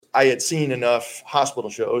I had seen enough hospital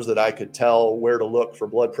shows that I could tell where to look for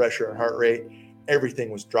blood pressure and heart rate. Everything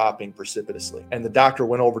was dropping precipitously. And the doctor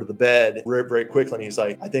went over to the bed very, very quickly. And he's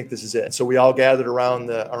like, I think this is it. So we all gathered around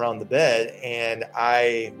the bed, and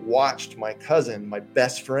I watched my cousin, my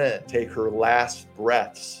best friend, take her last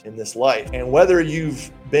breaths in this life. And whether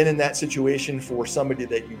you've been in that situation for somebody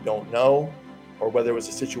that you don't know, or whether it was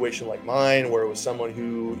a situation like mine, where it was someone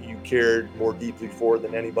who you cared more deeply for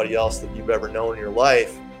than anybody else that you've ever known in your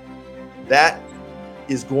life, that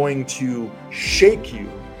is going to shake you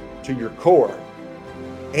to your core.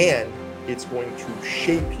 And it's going to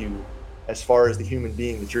shape you as far as the human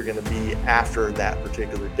being that you're going to be after that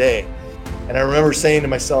particular day. And I remember saying to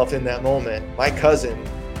myself in that moment, my cousin,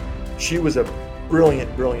 she was a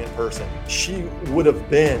brilliant, brilliant person. She would have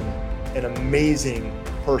been an amazing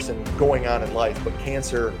person going on in life, but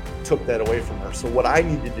cancer took that away from her. So what I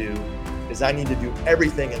need to do is I need to do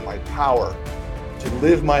everything in my power to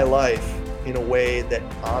live my life in a way that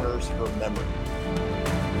honors her memory.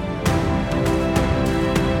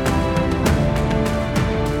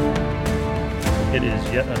 It is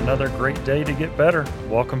yet another great day to get better.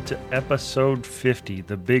 Welcome to episode 50,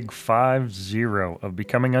 the big 50 of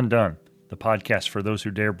Becoming Undone, the podcast for those who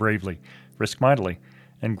dare bravely, risk mightily,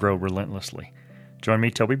 and grow relentlessly. Join me,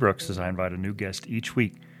 Toby Brooks, as I invite a new guest each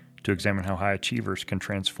week to examine how high achievers can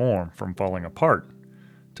transform from falling apart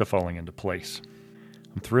to falling into place.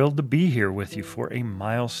 I'm thrilled to be here with you for a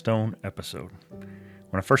milestone episode.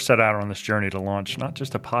 When I first set out on this journey to launch not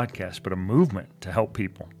just a podcast, but a movement to help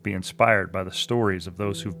people be inspired by the stories of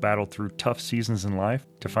those who've battled through tough seasons in life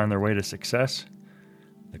to find their way to success,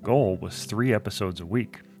 the goal was 3 episodes a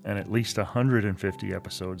week and at least 150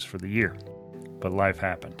 episodes for the year. But life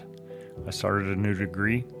happened. I started a new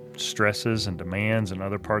degree, stresses and demands and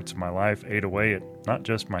other parts of my life ate away at not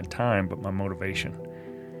just my time, but my motivation.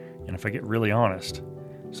 And if I get really honest,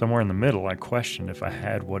 somewhere in the middle, I questioned if I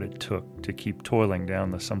had what it took to keep toiling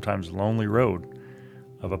down the sometimes lonely road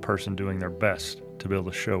of a person doing their best to build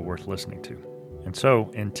a show worth listening to. And so,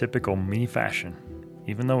 in typical me fashion,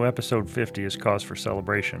 even though episode 50 is cause for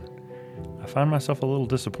celebration, I find myself a little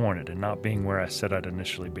disappointed in not being where I said I'd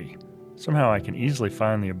initially be. Somehow I can easily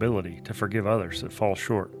find the ability to forgive others that fall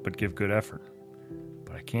short but give good effort,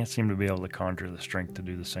 but I can't seem to be able to conjure the strength to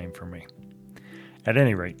do the same for me. At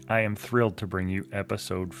any rate, I am thrilled to bring you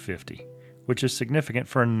episode 50, which is significant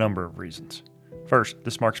for a number of reasons. First,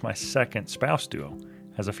 this marks my second spouse duo,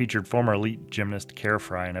 as I featured former elite gymnast Cara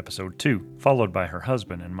Fry in episode 2, followed by her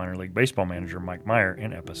husband and minor league baseball manager Mike Meyer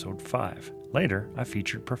in episode 5. Later, I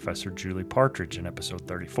featured Professor Julie Partridge in episode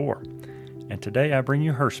 34. And today I bring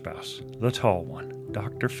you her spouse, the tall one,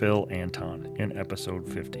 Dr. Phil Anton, in episode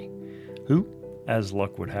 50, who, as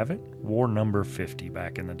luck would have it, wore number 50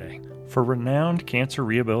 back in the day. For renowned cancer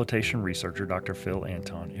rehabilitation researcher Dr. Phil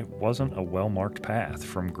Anton, it wasn't a well-marked path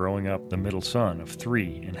from growing up the middle son of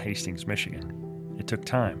 3 in Hastings, Michigan. It took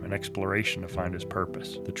time and exploration to find his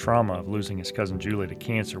purpose. The trauma of losing his cousin Julie to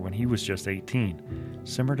cancer when he was just 18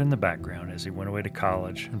 simmered in the background as he went away to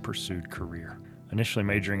college and pursued career. Initially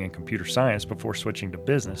majoring in computer science before switching to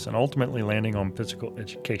business and ultimately landing on physical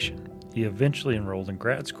education, he eventually enrolled in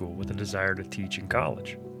grad school with a desire to teach in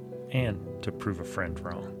college and to prove a friend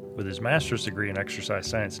wrong. With his master's degree in exercise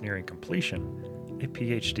science nearing completion, a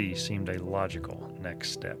PhD seemed a logical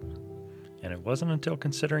next step. And it wasn't until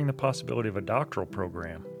considering the possibility of a doctoral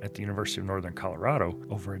program at the University of Northern Colorado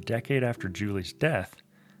over a decade after Julie's death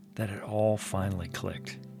that it all finally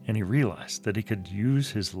clicked. And he realized that he could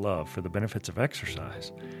use his love for the benefits of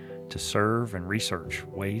exercise to serve and research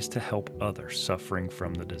ways to help others suffering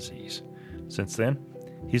from the disease. Since then,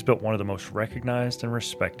 he's built one of the most recognized and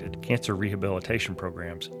respected cancer rehabilitation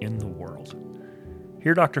programs in the world.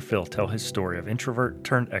 Hear Dr. Phil tell his story of introvert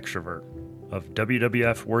turned extrovert, of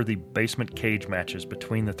WWF-worthy basement cage matches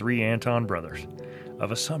between the 3 Anton brothers,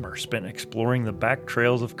 of a summer spent exploring the back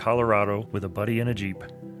trails of Colorado with a buddy in a Jeep,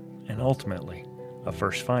 and ultimately, of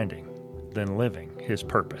first finding, then living his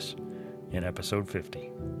purpose in episode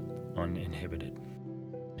 50, Uninhibited.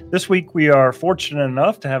 This week, we are fortunate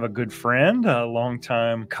enough to have a good friend, a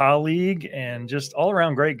longtime colleague, and just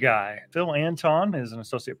all-around great guy. Phil Anton is an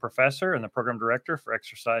associate professor and the program director for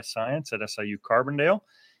exercise science at SIU Carbondale.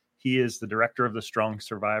 He is the director of the Strong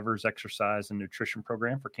Survivors Exercise and Nutrition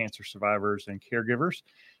Program for cancer survivors and caregivers,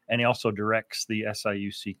 and he also directs the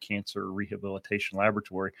SIUC Cancer Rehabilitation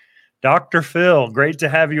Laboratory. Dr. Phil, great to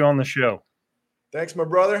have you on the show. Thanks, my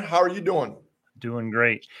brother. How are you doing? Doing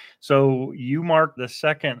great. So you mark the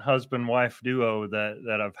second husband-wife duo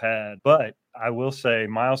that I've had, but I will say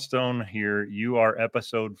milestone here, you are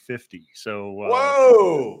episode 50. So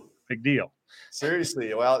whoa, big deal.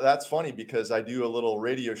 Seriously. Well, that's funny because I do a little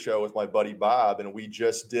radio show with my buddy Bob, and we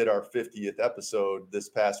just did our 50th episode this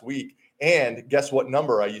past week. And guess what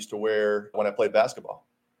number I used to wear when I played basketball?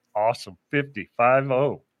 Awesome. 50.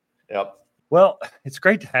 Yep. Well, it's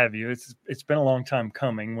great to have you. It's been a long time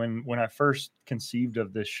coming. When I first conceived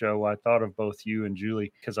of this show, I thought of both you and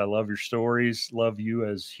Julie because I love your stories, love you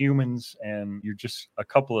as humans, and you're just a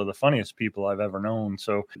couple of the funniest people I've ever known.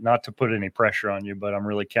 So not to put any pressure on you, but I'm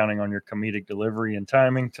really counting on your comedic delivery and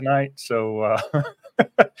timing tonight. So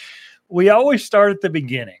we always start at the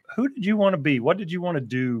beginning. Who did you want to be? What did you want to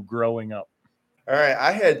do growing up? All right.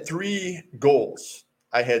 I had 3 goals.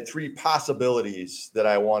 I had 3 possibilities that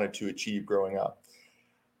I wanted to achieve growing up.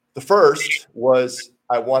 The first was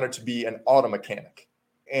I wanted to be an auto mechanic.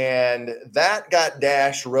 And that got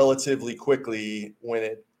dashed relatively quickly when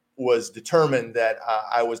it was determined that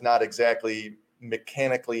I was not exactly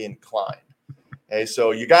mechanically inclined. Okay,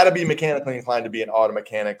 so you got to be mechanically inclined to be an auto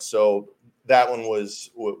mechanic. So that one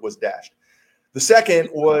was dashed. The second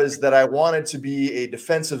was that I wanted to be a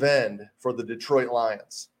defensive end for the Detroit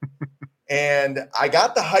Lions. And I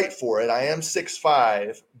got the height for it. I am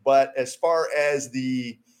 6'5", but as far as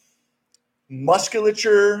the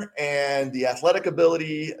musculature and the athletic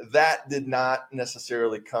ability, that did not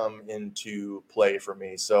necessarily come into play for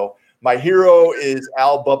me. So my hero is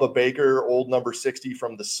Al Bubba Baker, old number 60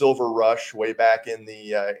 from the Silver Rush way back in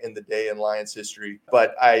the day in Lions history.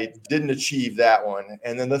 But I didn't achieve that one.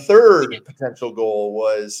 And then the third potential goal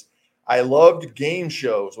was I loved game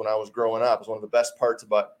shows when I was growing up. It was one of the best parts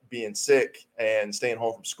about being sick and staying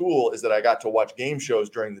home from school is that I got to watch game shows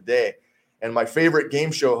during the day. And my favorite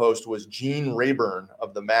game show host was Gene Rayburn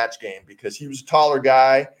of the Match Game because he was a taller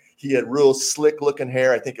guy. He had real slick looking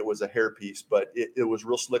hair. I think it was a hairpiece, but it was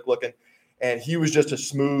real slick looking. And he was just a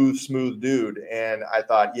smooth dude. And I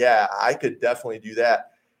thought, yeah, I could definitely do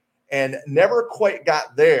that. And never quite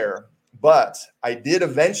got there. But I did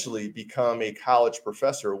eventually become a college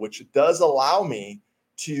professor, which does allow me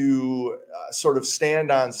to sort of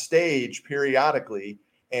stand on stage periodically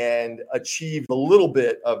and achieve a little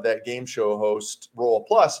bit of that game show host role.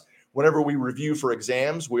 Plus, whenever we review for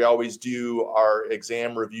exams, we always do our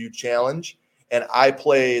exam review challenge. And I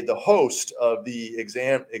play the host of the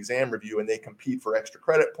exam review, and they compete for extra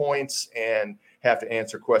credit points and have to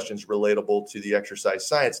answer questions relatable to the exercise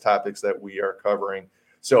science topics that we are covering.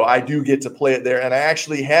 So I do get to play it there. And I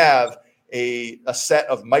actually have a set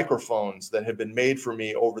of microphones that have been made for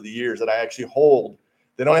me over the years that I actually hold.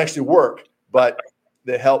 They don't actually work, but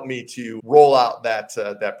they help me to roll out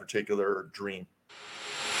that particular dream.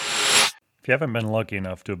 If you haven't been lucky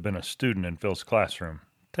enough to have been a student in Phil's classroom,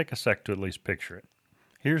 take a sec to at least picture it.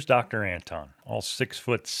 Here's Dr. Anton, all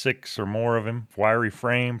 6'6" or more of him, wiry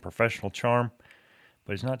frame, professional charm.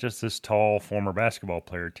 But he's not just this tall former basketball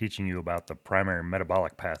player teaching you about the primary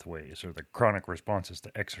metabolic pathways or the chronic responses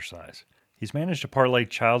to exercise. He's managed to parlay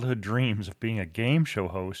childhood dreams of being a game show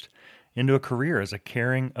host into a career as a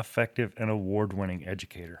caring, effective, and award-winning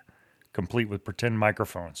educator, complete with pretend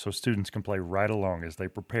microphones so students can play right along as they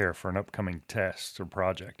prepare for an upcoming test or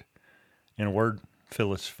project. In a word,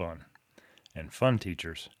 Phil is fun. And fun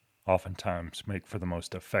teachers oftentimes make for the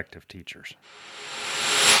most effective teachers.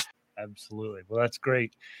 Absolutely. Well, that's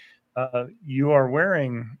great. You are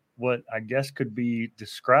wearing what I guess could be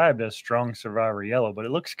described as strong survivor yellow, but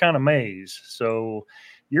it looks kind of maize. So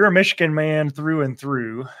you're a Michigan man through and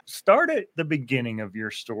through. Start at the beginning of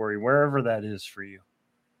your story, wherever that is for you.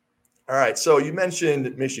 All right. So you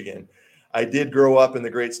mentioned Michigan. I did grow up in the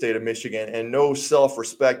great state of Michigan, and no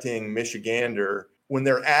self-respecting Michigander, when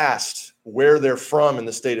they're asked where they're from in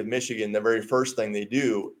the state of Michigan, the very first thing they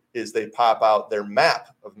do is they pop out their map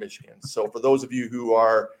of Michigan. So for those of you who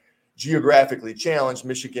are geographically challenged,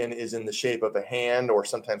 Michigan is in the shape of a hand, or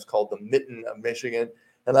sometimes called the mitten of Michigan.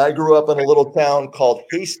 And I grew up in a little town called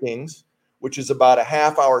Hastings, which is about a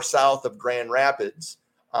half hour south of Grand Rapids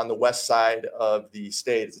on the west side of the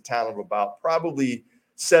state. It's a town of about probably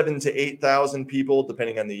 7,000 to 8,000 people,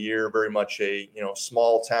 depending on the year. Very much a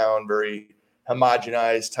small town, very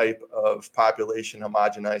homogenized type of population,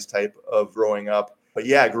 homogenized type of growing up. But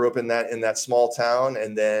yeah, I grew up in that small town,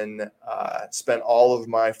 and then spent all of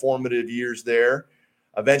my formative years there.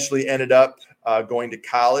 Eventually ended up going to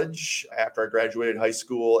college after I graduated high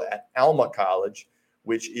school at Alma College,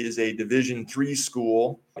 which is a Division III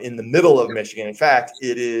school in the middle of Michigan. In fact,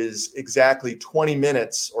 it is exactly 20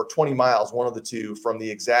 minutes or 20 miles, one of the two, from the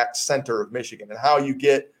exact center of Michigan. And how you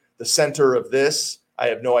get the center of this, I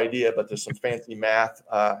have no idea, but there's some fancy math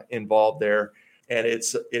involved there. And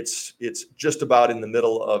it's just about in the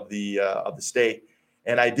middle of the state.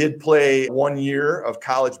 And I did play 1 year of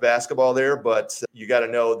college basketball there, but you got to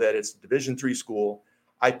know that it's a Division III school.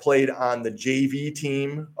 I played on the JV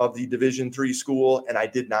team of the Division III school, and I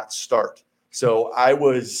did not start. So I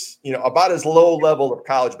was, about as low level of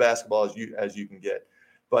college basketball as you can get.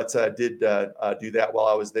 But did do that while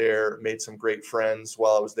I was there, made some great friends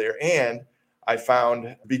while I was there. And I found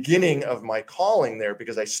the beginning of my calling there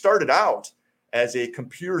because I started out as a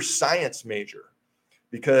computer science major.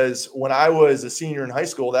 Because when I was a senior in high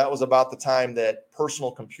school, that was about the time that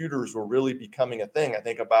personal computers were really becoming a thing. I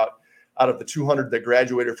think out of the 200 that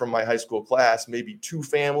graduated from my high school class, maybe 2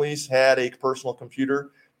 families had a personal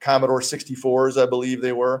computer, Commodore 64s, I believe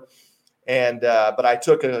they were. And but I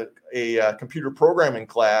took a computer programming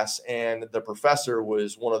class, and the professor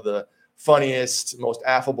was one of the funniest, most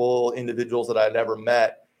affable individuals that I'd ever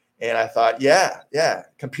met. And I thought, yeah,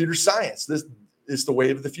 computer science, this is the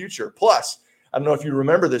way of the future. Plus, I don't know if you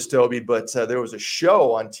remember this, Toby, but there was a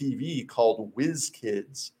show on TV called Whiz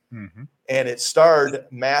Kids. Mm-hmm. And it starred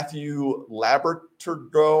Matthew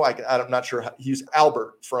Laberturgo. I'm not sure. He's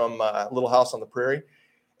Albert from Little House on the Prairie.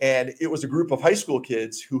 And it was a group of high school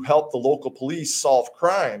kids who helped the local police solve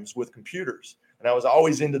crimes with computers. And I was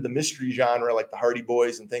always into the mystery genre, like the Hardy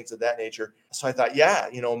Boys and things of that nature. So I thought,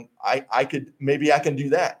 I can do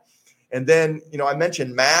that. And then, I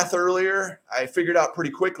mentioned math earlier. I figured out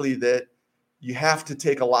pretty quickly that you have to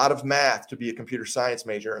take a lot of math to be a computer science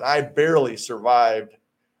major. And I barely survived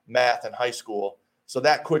math in high school. So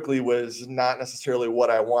that quickly was not necessarily what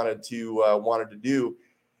I wanted to do.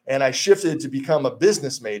 And I shifted to become a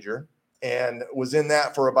business major and was in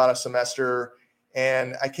that for about a semester.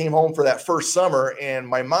 And I came home for that first summer, and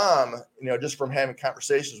my mom, just from having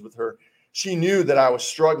conversations with her, she knew that I was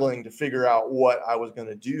struggling to figure out what I was going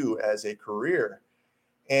to do as a career.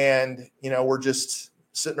 And, we're just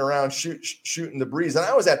sitting around shooting the breeze. And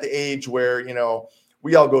I was at the age where,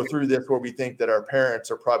 we all go through this, where we think that our parents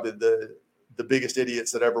are probably the biggest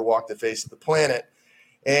idiots that ever walked the face of the planet.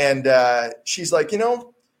 And she's like,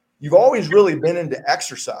 you've always really been into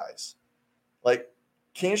exercise. Like,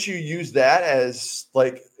 can't you use that as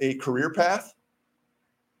like a career path?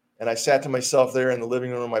 And I sat to myself there in the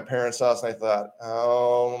living room of my parents' house, and I thought,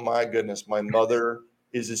 oh my goodness, my mother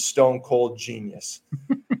is a stone cold genius.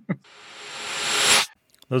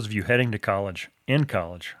 Those of you heading to college, in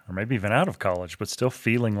college, or maybe even out of college, but still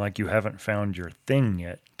feeling like you haven't found your thing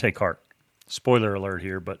yet, take heart. Spoiler alert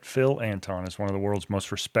here, but Phil Anton is one of the world's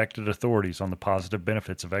most respected authorities on the positive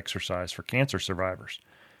benefits of exercise for cancer survivors.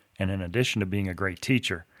 And in addition to being a great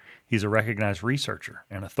teacher, he's a recognized researcher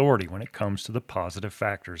and authority when it comes to the positive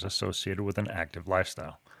factors associated with an active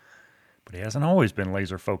lifestyle. But he hasn't always been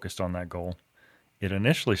laser focused on that goal. It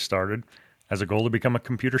initially started as a goal to become a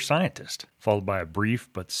computer scientist, followed by a brief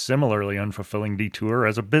but similarly unfulfilling detour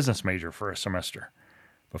as a business major for a semester,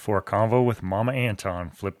 before a convo with Mama Anton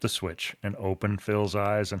flipped the switch and opened Phil's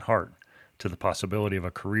eyes and heart to the possibility of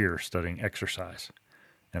a career studying exercise.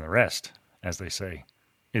 And the rest, as they say,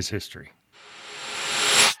 is history.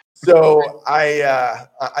 So I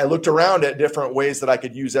looked around at different ways that I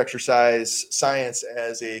could use exercise science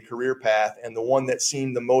as a career path. And the one that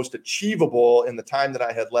seemed the most achievable in the time that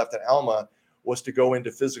I had left at Alma was to go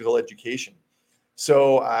into physical education.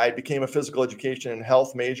 So I became a physical education and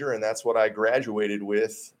health major, and that's what I graduated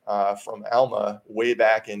with from Alma way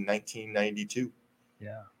back in 1992.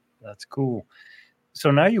 Yeah, that's cool.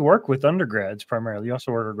 So now you work with undergrads primarily. You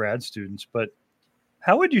also work with grad students, but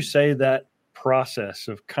how would you say that process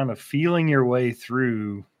of kind of feeling your way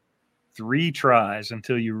through 3 tries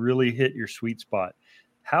until you really hit your sweet spot?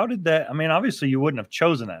 How did that, obviously you wouldn't have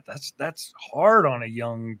chosen that. That's hard on a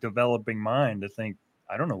young developing mind to think,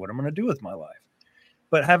 I don't know what I'm going to do with my life.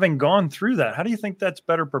 But having gone through that, how do you think that's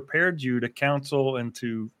better prepared you to counsel and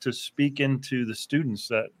to speak into the students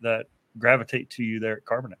that gravitate to you there at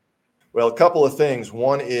Carbonate? Well, a couple of things.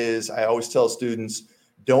 One is I always tell students,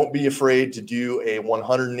 don't be afraid to do a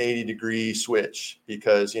 180-degree switch,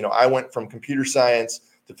 because, I went from computer science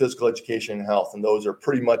to physical education and health, and those are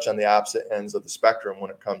pretty much on the opposite ends of the spectrum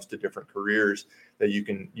when it comes to different careers that you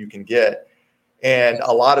can get. And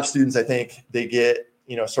a lot of students, I think, they get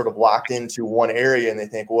sort of locked into one area, and they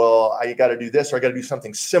think, well, I got to do this, or I got to do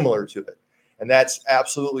something similar to it. And that's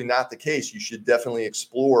absolutely not the case. You should definitely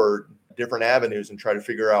explore different avenues and try to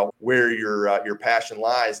figure out where your passion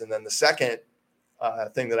lies. And then the second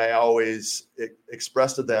thing that I always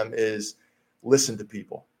express to them is listen to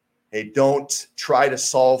people. Hey, don't try to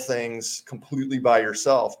solve things completely by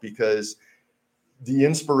yourself, because the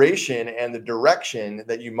inspiration and the direction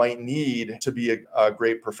that you might need to be a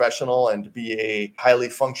great professional and to be a highly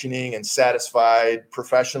functioning and satisfied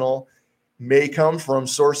professional may come from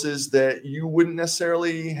sources that you wouldn't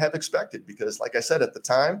necessarily have expected, because like I said, at the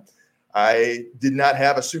time, I did not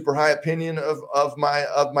have a super high opinion of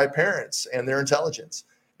my parents and their intelligence.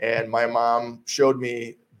 And my mom showed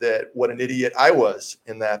me that what an idiot I was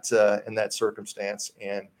in that circumstance.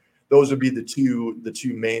 And those would be the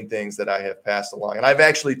two main things that I have passed along. And I've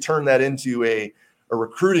actually turned that into a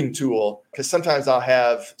recruiting tool, because sometimes I'll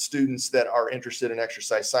have students that are interested in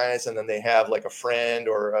exercise science, and then they have like a friend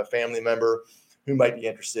or a family member who might be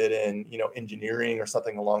interested in, engineering or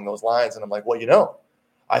something along those lines. And I'm like, well,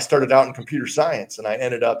 I started out in computer science and I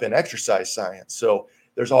ended up in exercise science. So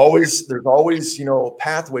there's always,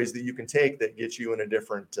 pathways that you can take that get you in a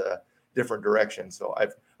different direction. So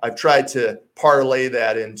I've tried to parlay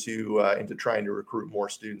that into trying to recruit more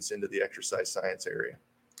students into the exercise science area.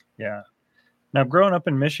 Yeah. Now, growing up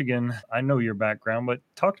in Michigan, I know your background, but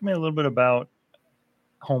talk to me a little bit about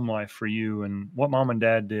home life for you and what mom and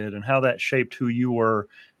dad did and how that shaped who you were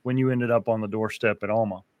when you ended up on the doorstep at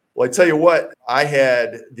Alma. Well, I tell you what, I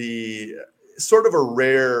had the sort of a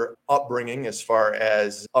rare upbringing as far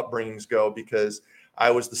as upbringings go, because I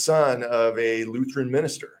was the son of a Lutheran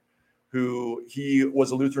minister he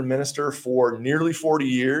was a Lutheran minister for nearly 40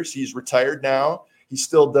 years. He's retired now. He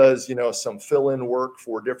still does, some fill-in work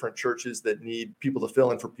for different churches that need people to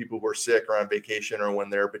fill in for people who are sick or on vacation or when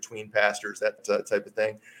they're between pastors, that type of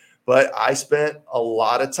thing. But I spent a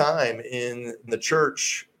lot of time in the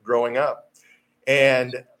church growing up.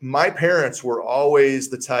 And my parents were always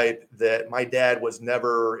the type that my dad was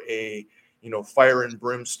never a, fire and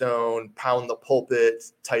brimstone, pound the pulpit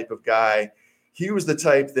type of guy. He was the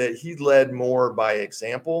type that he led more by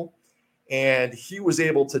example. And he was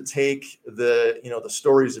able to take the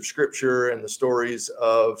stories of Scripture and the stories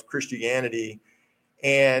of Christianity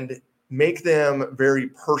and make them very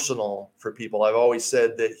personal for people. I've always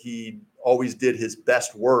said that he always did his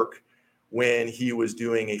best work when he was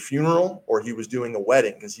doing a funeral or he was doing a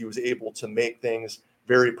wedding, because he was able to make things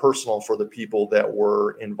very personal for the people that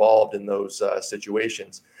were involved in those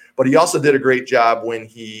situations. But he also did a great job when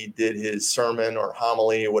he did his sermon or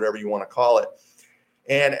homily or whatever you want to call it.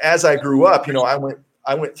 And as I grew up,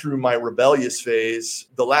 I went through my rebellious phase.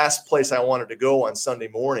 The last place I wanted to go on Sunday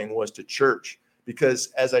morning was to church,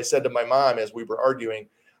 because as I said to my mom as we were arguing,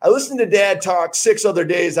 I listened to Dad talk 6 other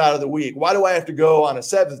days out of the week. Why do I have to go on a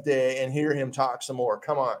 7th day and hear him talk some more?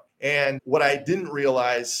 Come on. And what I didn't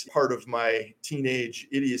realize, part of my teenage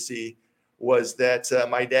idiocy, was that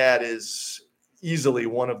my dad is easily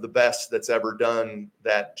one of the best that's ever done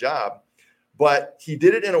that job. But he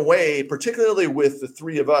did it in a way, particularly with the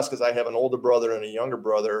 3 of us, because I have an older brother and a younger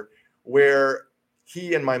brother, where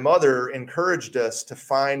he and my mother encouraged us to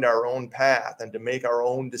find our own path and to make our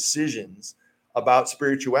own decisions about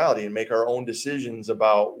spirituality and make our own decisions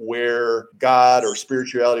about where God or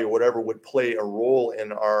spirituality or whatever would play a role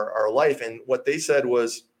in our life. And what they said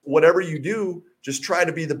was, whatever you do, just try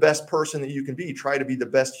to be the best person that you can be. Try to be the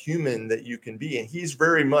best human that you can be. And he's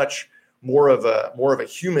very much more of a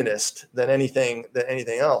humanist than anything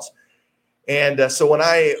else. And so when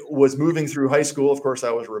I was moving through high school, of course,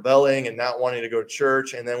 I was rebelling and not wanting to go to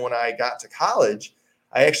church. And then when I got to college,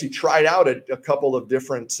 I actually tried out a couple of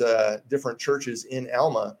different churches in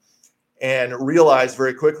Alma, and realized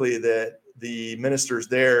very quickly that the ministers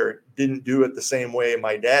there didn't do it the same way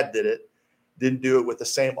my dad did it, didn't do it with the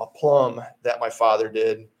same aplomb that my father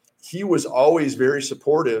did. He was always very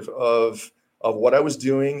supportive of what I was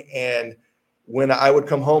doing. And when I would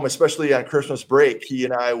come home, especially on Christmas break, he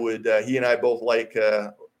and I both like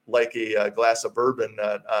a glass of bourbon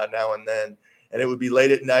now and then. And it would be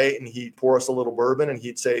late at night and he'd pour us a little bourbon and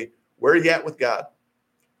he'd say, "Where are you at with God?"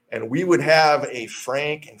 And we would have a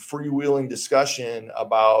frank and freewheeling discussion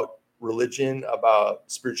about religion, about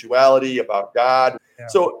spirituality, about God. Yeah.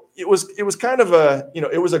 So it was kind of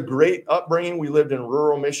it was a great upbringing. We lived in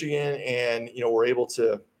rural Michigan, and we're able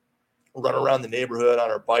to run around the neighborhood on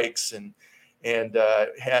our bikes and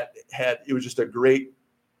had it was just a great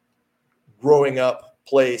growing up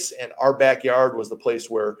place. And our backyard was the place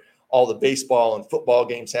where all the baseball and football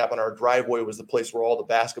games happen. Our driveway was the place where all the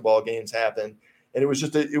basketball games happen. And it was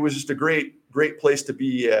just a great place to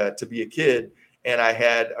be a kid. And I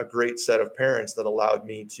had a great set of parents that allowed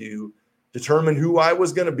me to determine who I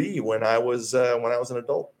was going to be when I was an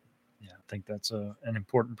adult. Yeah, I think that's an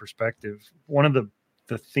important perspective. One of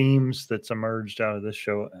the themes that's emerged out of this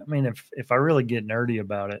show, I mean, if I really get nerdy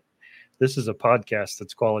about it, this is a podcast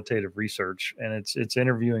that's qualitative research, and it's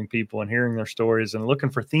interviewing people and hearing their stories and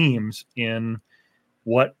looking for themes in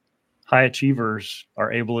what high achievers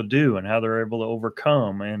are able to do and how they're able to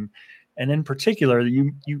overcome. And in particular,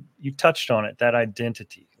 you touched on it, that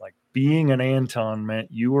identity, like being an Anton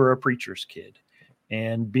meant you were a preacher's kid.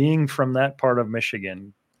 And being from that part of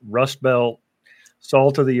Michigan, Rust Belt,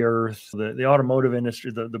 salt of the earth, the automotive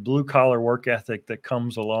industry, the blue collar work ethic that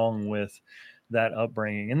comes along with that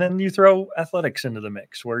upbringing. And then you throw athletics into the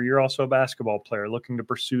mix, where you're also a basketball player looking to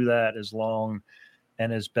pursue that as long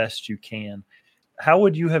and as best you can. How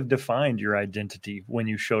would you have defined your identity when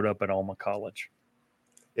you showed up at Alma College?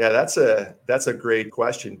 Yeah, that's a great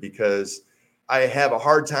question, because I have a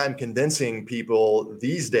hard time convincing people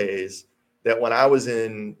these days that when I was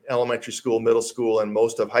in elementary school, middle school, and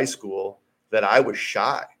most of high school, that I was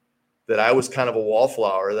shy, that I was kind of a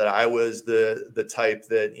wallflower, that I was the type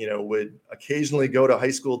that, would occasionally go to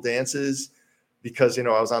high school dances because, I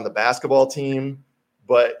was on the basketball team,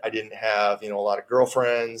 but I didn't have, a lot of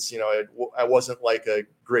girlfriends. I wasn't like a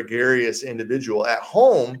gregarious individual. At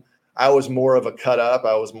home, I was more of a cut up.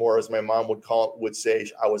 I was more, as my mom would say,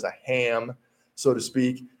 I was a ham, so to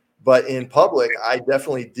speak. But in public, I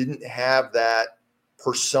definitely didn't have that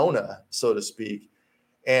persona, so to speak.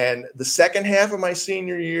 And the second half of my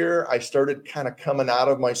senior year, I started kind of coming out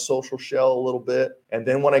of my social shell a little bit. And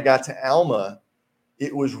then when I got to Alma,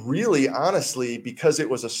 it was really, honestly, because it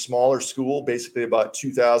was a smaller school, basically about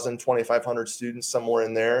 2,000, 2,500 students, somewhere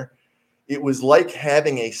in there. It was like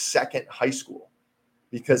having a second high school,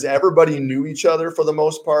 because everybody knew each other for the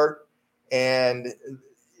most part. And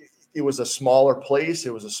it was a smaller place.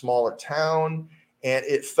 It was a smaller town. And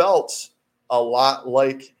it felt a lot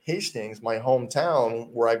like Hastings, my hometown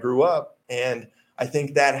where I grew up. And I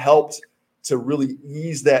think that helped to really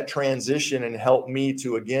ease that transition and help me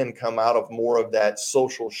to, again, come out of more of that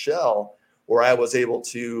social shell, where I was able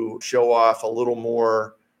to show off a little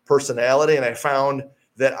more personality. And I found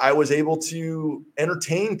that I was able to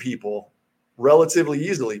entertain people relatively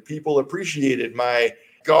easily. People appreciated my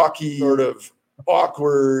gawky, sort of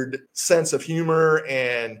awkward sense of humor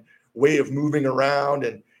and way of moving around.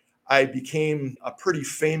 And I became a pretty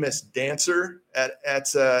famous dancer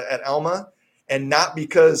at Alma, and not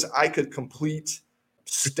because I could complete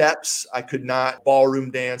steps. I could not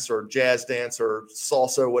ballroom dance or jazz dance or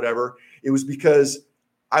salsa or whatever. It was because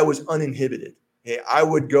I was uninhibited. I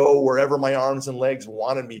would go wherever my arms and legs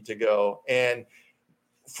wanted me to go. And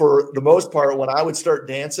for the most part, when I would start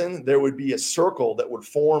dancing, there would be a circle that would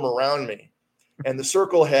form around me. And the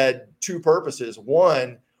circle had two purposes.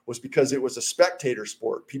 One was because it was a spectator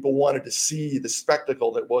sport. People wanted to see the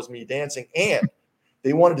spectacle that was me dancing, and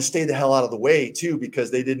they wanted to stay the hell out of the way too, because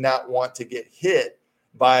they did not want to get hit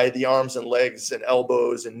by the arms and legs and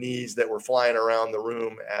elbows and knees that were flying around the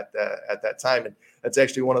room at that time. And that's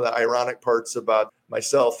actually one of the ironic parts about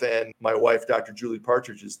myself and my wife, Dr. Julie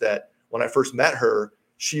Partridge, is that when I first met her,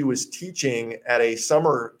 she was teaching at a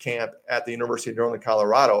summer camp at the University of Northern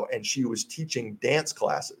Colorado, and she was teaching dance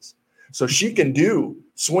classes. So she can do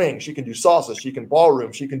swing, she can do salsa, she can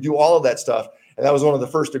ballroom, she can do all of that stuff. And that was one of the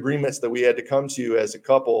first agreements that we had to come to as a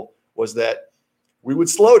couple, was that we would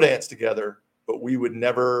slow dance together, but we would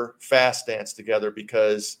never fast dance together,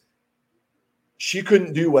 because she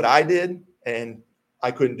couldn't do what I did and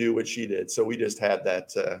I couldn't do what she did. So we just had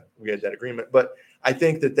that, agreement. But I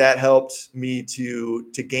think that helped me to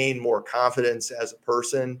gain more confidence as a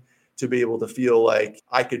person, to be able to feel like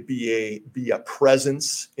I could be a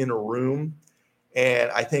presence in a room. And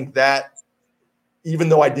I think that, even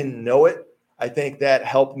though I didn't know it, I think that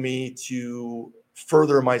helped me to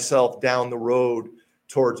further myself down the road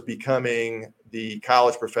towards becoming the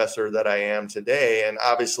college professor that I am today. And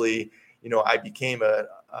obviously, I became a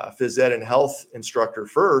phys ed and health instructor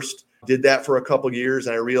first, did that for a couple of years.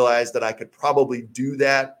 And I realized that I could probably do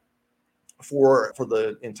that for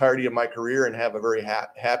the entirety of my career and have a very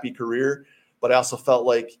happy career. But I also felt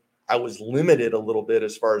like I was limited a little bit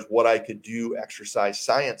as far as what I could do exercise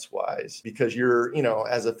science wise, because you're,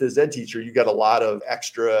 as a phys ed teacher, you got a lot of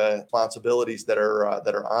extra responsibilities that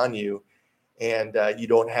are on you. And you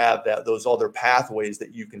don't have those other pathways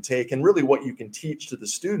that you can take. And really what you can teach to the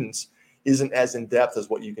students isn't as in depth as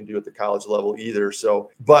what you can do at the college level either.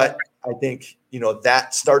 So, but I think,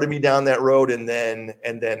 that started me down that road. And then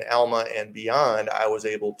Alma and beyond, I was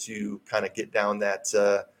able to kind of get down that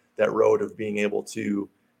road of being able to,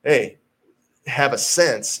 have a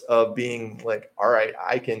sense of being like, all right,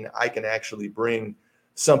 I can actually bring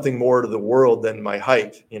something more to the world than my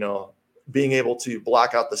height, being able to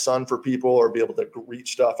block out the sun for people or be able to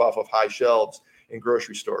reach stuff off of high shelves in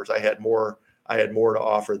grocery stores. I had more to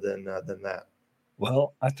offer than that.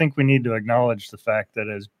 Well, I think we need to acknowledge the fact that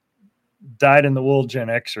as dyed-in-the-wool Gen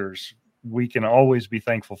Xers, we can always be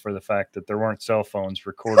thankful for the fact that there weren't cell phones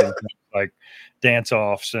recording like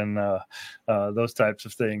dance-offs and those types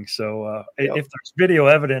of things. So if there's video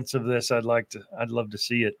evidence of this, I'd love to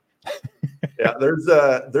see it. Yeah, there's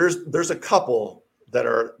a couple that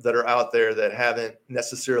are out there that haven't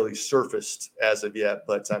necessarily surfaced as of yet,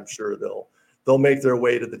 but I'm sure they'll make their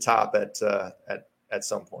way to the top at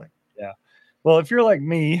some point. Yeah. Well, if you're like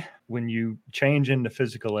me, when you change into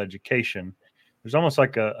physical education, there's almost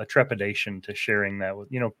like a trepidation to sharing that with,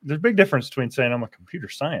 there's a big difference between saying I'm a computer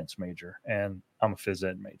science major and I'm a phys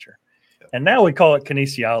ed major. Yep. And now we call it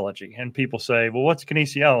kinesiology. And people say, well, what's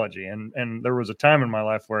kinesiology? And there was a time in my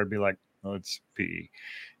life where I'd be like, well, it's PE,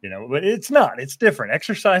 but it's not. It's different.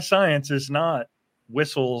 Exercise science is not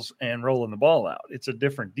whistles and rolling the ball out. It's a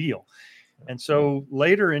different deal. And so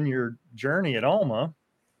later in your journey at Alma,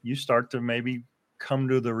 you start to maybe come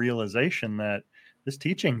to the realization that this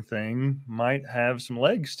teaching thing might have some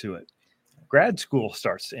legs to it. Grad school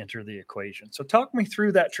starts to enter the equation. So talk me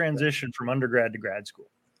through that transition from undergrad to grad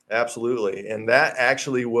school. Absolutely. And that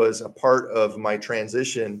actually was a part of my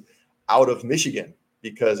transition out of Michigan,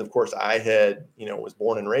 because of course I had, was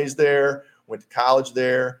born and raised there, went to college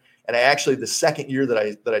there. And I actually, the second year that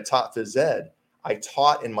I taught phys ed, I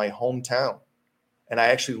taught in my hometown. And I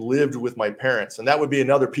actually lived with my parents. And that would be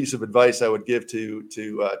another piece of advice I would give to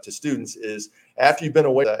students is, after you've been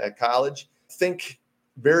away at college, think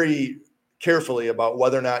very carefully about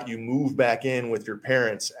whether or not you move back in with your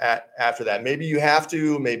parents after that. Maybe you have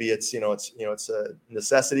to, maybe it's a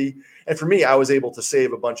necessity. And for me, I was able to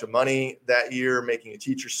save a bunch of money that year, making a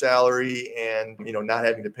teacher's salary and, not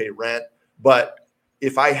having to pay rent. But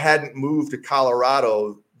if I hadn't moved to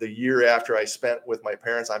Colorado the year after I spent with my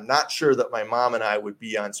parents, I'm not sure that my mom and I would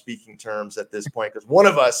be on speaking terms at this point, because one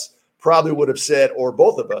of us probably would have said, or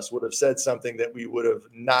both of us would have said something that we would have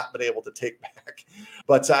not been able to take back.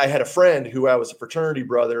 But I had a friend who I was a fraternity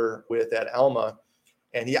brother with at Alma,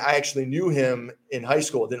 and I actually knew him in high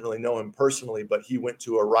school. I didn't really know him personally, but he went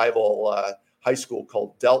to a rival high school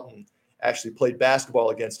called Delton. Actually played basketball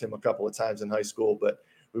against him a couple of times in high school, but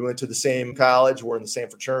we went to the same college. We're in the same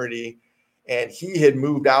fraternity. And he had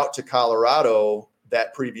moved out to Colorado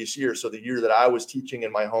that previous year. So the year that I was teaching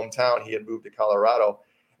in my hometown, he had moved to Colorado,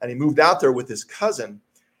 and he moved out there with his cousin.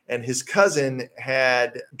 And his cousin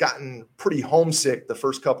had gotten pretty homesick the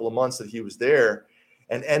first couple of months that he was there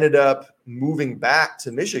and ended up moving back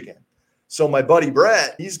to Michigan. So my buddy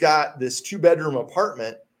Brett, he's got this 2-bedroom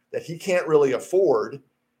apartment that he can't really afford.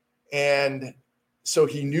 And so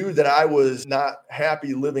he knew that I was not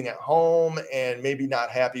happy living at home and maybe not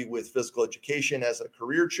happy with physical education as a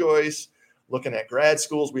career choice, looking at grad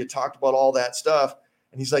schools. We had talked about all that stuff.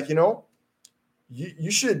 And he's like, you don't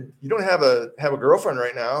have a girlfriend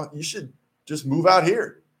right now. You should just move out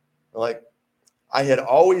here. Like, I had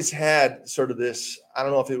always had sort of this, I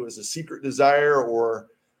don't know if it was a secret desire or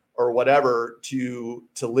whatever to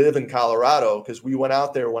live in Colorado, because we went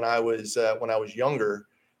out there when I was younger.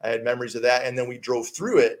 I had memories of that. And then we drove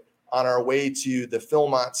through it on our way to the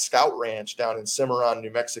Philmont Scout Ranch down in Cimarron,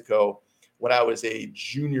 New Mexico, when I was a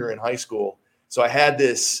junior in high school. So I had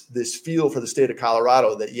this feel for the state of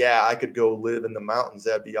Colorado that, yeah, I could go live in the mountains.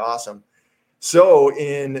 That'd be awesome. So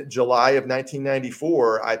in July of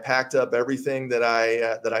 1994, I packed up everything that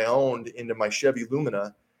I owned into my Chevy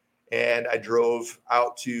Lumina, and I drove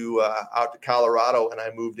out to Colorado, and I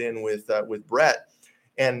moved in with Brett.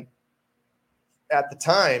 And at the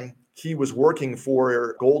time, he was working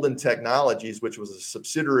for Golden Technologies, which was a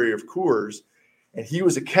subsidiary of Coors, and he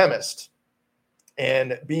was a chemist.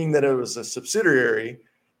 And being that it was a subsidiary,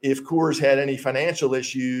 if Coors had any financial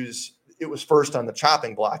issues, it was first on the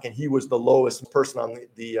chopping block, and he was the lowest person on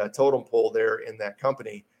the totem pole there in that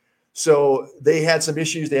company. So they had some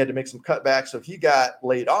issues. They had to make some cutbacks. So he got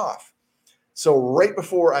laid off. So right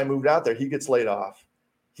before I moved out there, he gets laid off.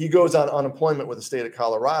 He goes on unemployment with the state of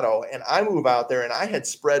Colorado, and I move out there, and I had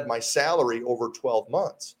spread my salary over 12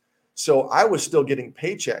 months. So I was still getting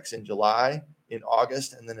paychecks in July, in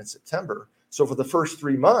August, and then in September. So for the first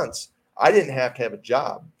 3 months, I didn't have to have a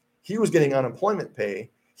job. He was getting unemployment pay.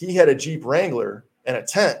 He had a Jeep Wrangler and a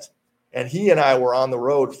tent, and he and I were on the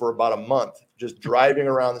road for about a month, just driving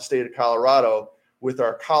around the state of Colorado with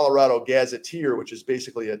our Colorado Gazetteer, which is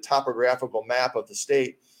basically a topographical map of the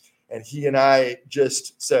state. And he and I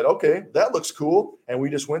just said, okay, that looks cool. And we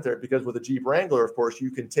just went there, because with a Jeep Wrangler, of course,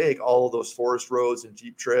 you can take all of those forest roads and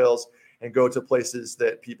Jeep trails and go to places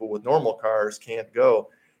that people with normal cars can't go.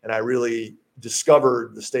 And I really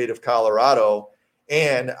discovered the state of Colorado,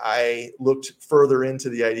 and I looked further into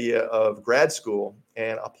the idea of grad school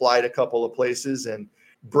and applied a couple of places. And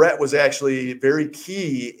Brett was actually very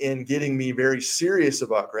key in getting me very serious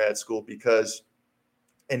about grad school, because,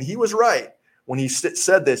 and he was right. When he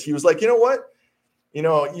said this, he was like, you know what?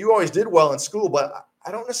 You always did well in school, but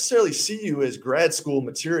I don't necessarily see you as grad school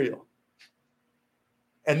material.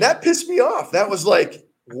 And that pissed me off. That was like,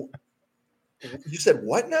 you said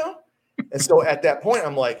what now? And so at that point,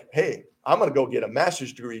 I'm like, hey, I'm going to go get a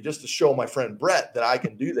master's degree just to show my friend Brett that I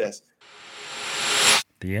can do this.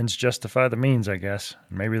 The ends justify the means, I guess.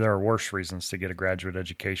 Maybe there are worse reasons to get a graduate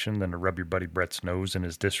education than to rub your buddy Brett's nose in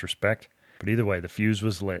his disrespect. But either way, the fuse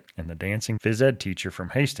was lit, and the dancing phys ed teacher from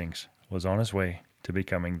Hastings was on his way to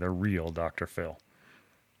becoming the real Dr. Phil.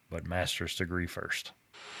 But master's degree first.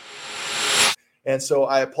 And so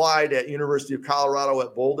I applied at University of Colorado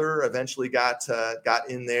at Boulder, eventually got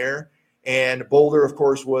in there. And Boulder, of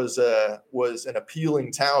course, was an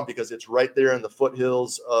appealing town because it's right there in the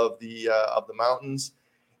foothills of the mountains,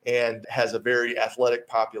 and has a very athletic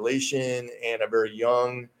population and a very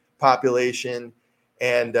young population.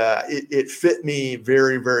 And it fit me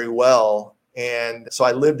very, very well. And so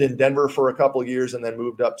I lived in Denver for a couple of years and then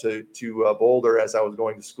moved up to Boulder as I was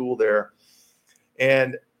going to school there.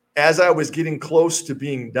 And as I was getting close to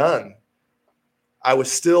being done, I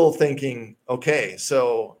was still thinking, okay,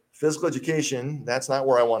 so physical education, that's not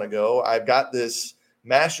where I want to go. I've got this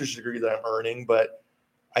master's degree that I'm earning, but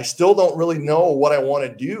I still don't really know what I want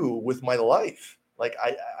to do with my life. Like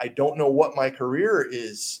I don't know what my career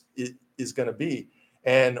is going to be.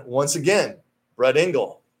 And once again, Brett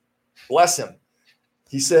Engel, bless him.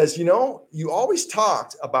 He says, you always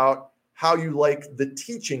talked about how you like the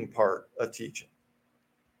teaching part of teaching,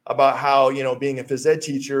 about how, being a phys ed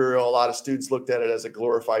teacher, a lot of students looked at it as a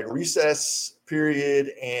glorified recess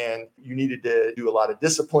period, and you needed to do a lot of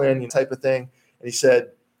discipline type of thing. And he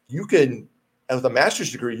said, you can, with a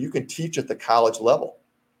master's degree, you can teach at the college level.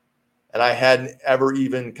 And I hadn't ever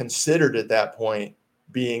even considered at that point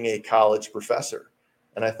being a college professor.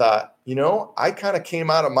 And I thought, I kind of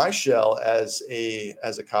came out of my shell as a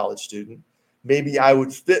college student. Maybe I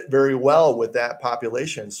would fit very well with that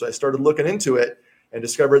population. So I started looking into it and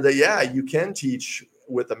discovered that, yeah, you can teach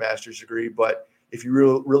with a master's degree, but if you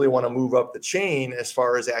really want to move up the chain as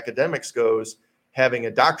far as academics goes, having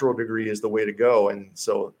a doctoral degree is the way to go. And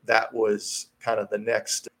so that was kind of the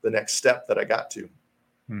next step that I got to.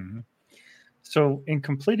 Mm-hmm. So in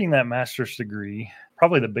completing that master's degree,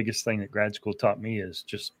 probably the biggest thing that grad school taught me is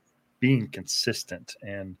just being consistent.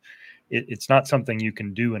 And it's not something you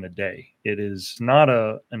can do in a day. It is not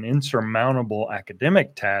an insurmountable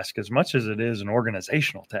academic task as much as it is an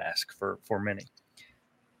organizational task for many.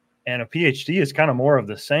 And a PhD is kind of more of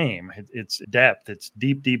the same. It's depth, it's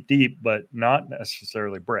deep, but not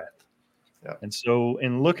necessarily breadth. Yeah. And so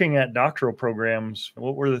in looking at doctoral programs,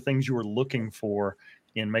 what were the things you were looking for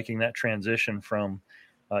in making that transition from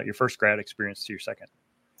your first grad experience to your second?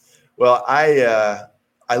 Well,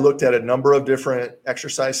 I looked at a number of different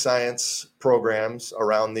exercise science programs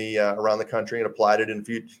around the country and applied it in a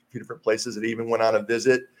few different places. It even went on a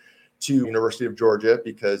visit to University of Georgia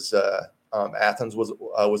because Athens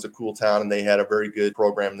was a cool town and they had a very good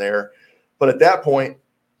program there. But at that point,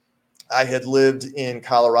 I had lived in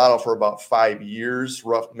Colorado for about 5 years,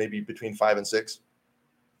 maybe between 5 and 6,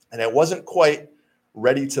 and I wasn't quite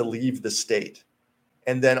ready to leave the state.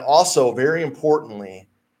 And then also, very importantly,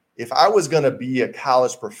 if I was going to be a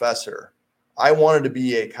college professor, I wanted to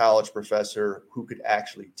be a college professor who could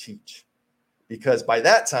actually teach. Because by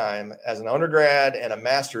that time, as an undergrad and a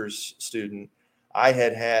master's student, I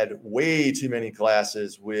had way too many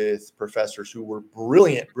classes with professors who were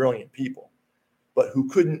brilliant people, but who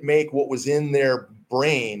couldn't make what was in their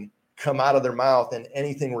brain come out of their mouth in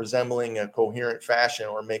anything resembling a coherent fashion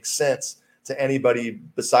or make sense to anybody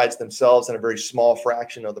besides themselves and a very small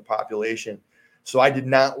fraction of the population. So I did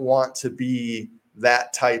not want to be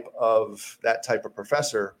that type of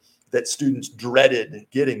professor that students dreaded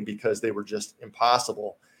getting because they were just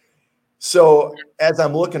impossible. So as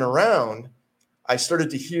I'm looking around, I started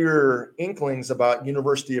to hear inklings about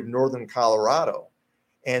University of Northern Colorado,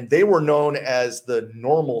 and they were known as the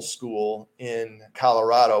normal school in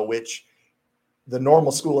Colorado, which the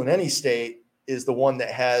normal school in any state is the one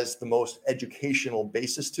that has the most educational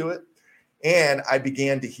basis to it. And I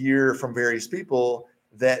began to hear from various people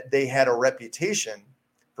that they had a reputation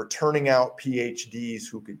for turning out PhDs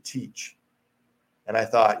who could teach. And I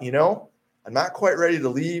thought, I'm not quite ready to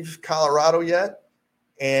leave Colorado yet.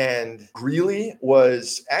 And Greeley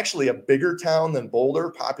was actually a bigger town than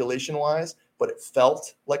Boulder population-wise, but it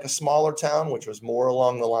felt like a smaller town, which was more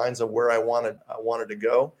along the lines of where I wanted to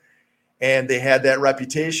go. And they had that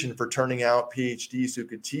reputation for turning out PhDs who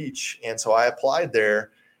could teach. And so I applied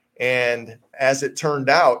there. And as it turned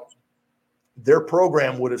out, their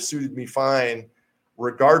program would have suited me fine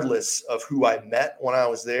regardless of who I met when I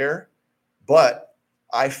was there. But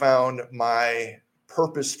I found my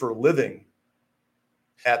purpose for living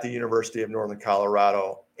at the University of Northern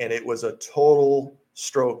Colorado, and it was a total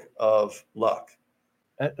stroke of luck.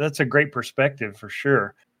 That's a great perspective for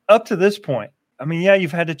sure. Up to this point, I mean, yeah,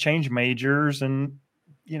 you've had to change majors and,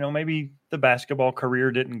 maybe the basketball career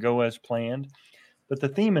didn't go as planned. But the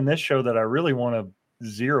theme in this show that I really want to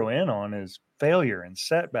zero in on is failure and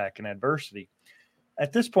setback and adversity.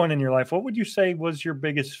 At this point in your life, what would you say was your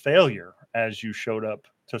biggest failure as you showed up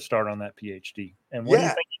to start on that PhD? And what do you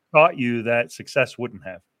think taught you that success wouldn't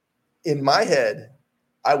have? In my head,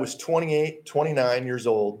 I was 28, 29 years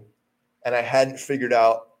old, and I hadn't figured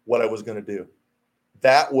out what I was going to do.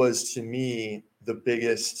 That was, to me,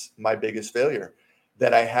 my biggest failure,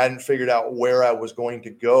 that I hadn't figured out where I was going to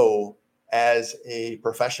go as a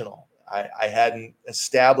professional. I hadn't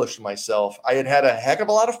established myself. I had a heck of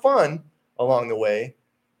a lot of fun along the way,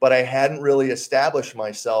 but I hadn't really established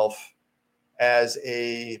myself as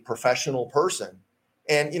a professional person.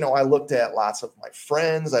 And, I looked at lots of my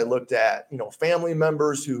friends. I looked at, family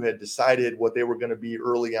members who had decided what they were going to be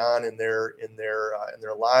early on in their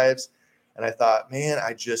lives. And I thought, man,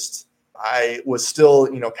 I was still,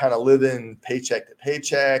 kind of living paycheck to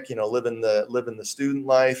paycheck, living the student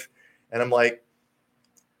life. And I'm like,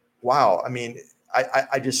 wow, I mean,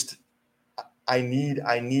 I need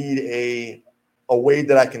a way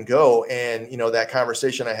that I can go. And, that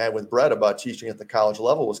conversation I had with Brett about teaching at the college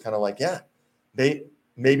level was kind of like, yeah,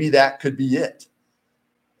 maybe that could be it.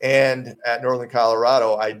 And at Northern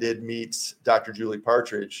Colorado, I did meet Dr. Julie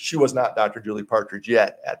Partridge. She was not Dr. Julie Partridge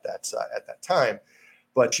yet at that time,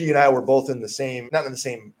 but she and I were both not in the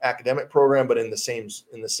same academic program, but in the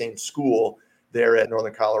same school there at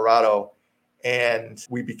Northern Colorado. And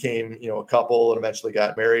we became, a couple and eventually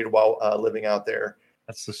got married while living out there.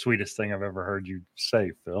 That's the sweetest thing I've ever heard you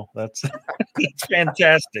say, Phil. That's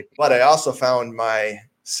fantastic. But I also found my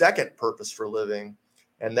second purpose for living,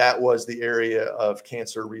 and that was the area of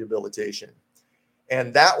cancer rehabilitation.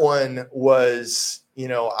 And that one was,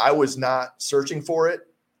 I was not searching for it.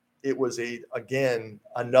 It was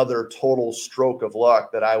another total stroke of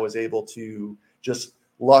luck that I was able to just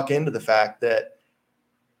luck into the fact that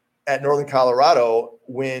at Northern Colorado,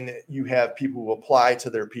 when you have people who apply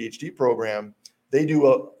to their PhD program, they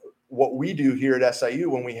do what we do here at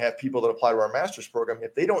SIU when we have people that apply to our master's program.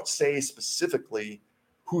 If they don't say specifically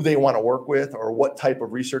who they want to work with or what type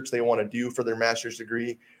of research they want to do for their master's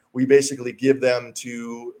degree, we basically give them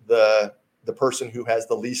to the person who has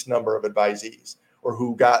the least number of advisees, or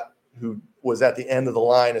who was at the end of the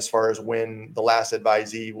line as far as when the last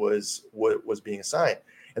advisee was being assigned.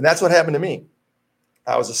 And that's what happened to me.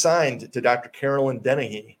 I was assigned to Dr. Carolyn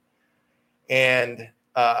Dennehy, and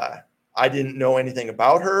I didn't know anything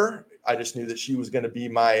about her. I just knew that she was going to be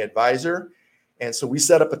my advisor. And so we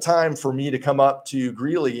set up a time for me to come up to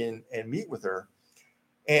Greeley and meet with her.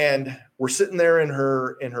 And we're sitting there in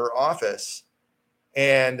her office,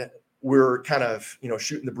 and we're kind of,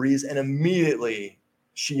 shooting the breeze. And immediately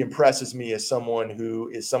she impresses me as someone who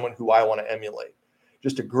I want to emulate.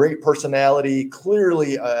 Just a great personality,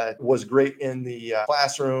 clearly was great in the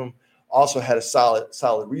classroom, also had a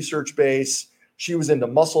solid research base. She was into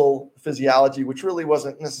muscle physiology, which really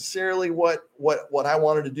wasn't necessarily what I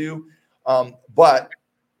wanted to do. But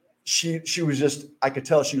she was just, I could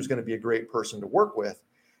tell she was going to be a great person to work with.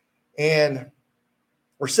 And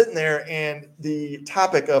we're sitting there, and the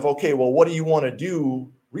topic of, okay, well, what do you want to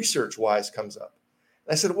do research wise comes up.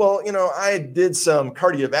 I said, well, I did some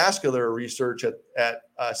cardiovascular research at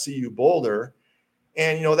CU Boulder.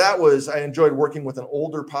 And, I enjoyed working with an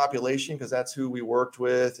older population because that's who we worked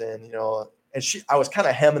with. And, I was kind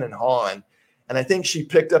of hemming and hawing. And I think she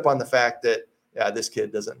picked up on the fact that, this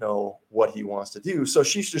kid doesn't know what he wants to do. So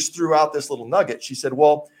she just threw out this little nugget. She said,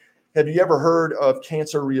 well, have you ever heard of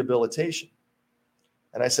cancer rehabilitation?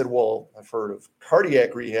 And I said, well, I've heard of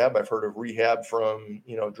cardiac rehab. I've heard of rehab from,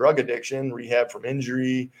 drug addiction, rehab from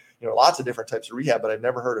injury, lots of different types of rehab, but I've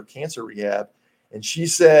never heard of cancer rehab. And she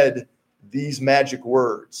said these magic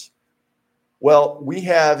words. Well, we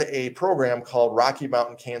have a program called Rocky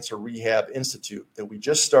Mountain Cancer Rehab Institute that we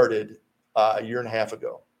just started a year and a half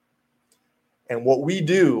ago. And what we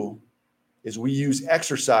do is we use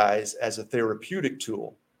exercise as a therapeutic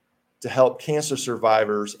tool to help cancer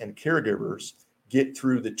survivors and caregivers get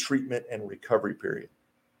through the treatment and recovery period.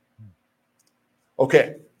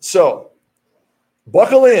 Okay, so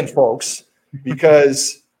buckle in, folks,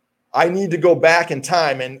 because I need to go back in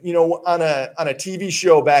time. And, on a TV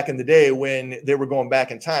show back in the day when they were going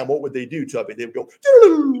back in time, what would they do, Tubby? They would go,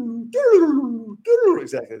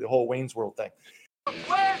 exactly, the whole Wayne's World thing.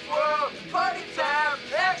 Wayne's World, party time,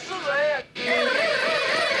 excellent.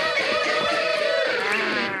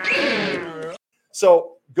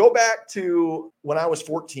 So go back to when I was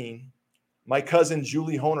 14. My cousin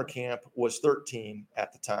Julie Honerkamp was 13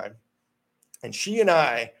 at the time, and she and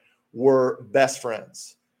I were best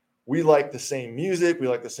friends. We liked the same music, we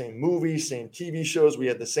liked the same movies, same TV shows, we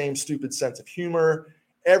had the same stupid sense of humor,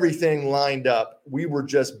 everything lined up. We were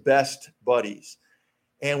just best buddies.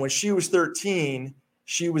 And when she was 13,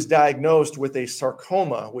 she was diagnosed with a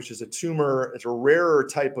sarcoma, which is a tumor. It's a rarer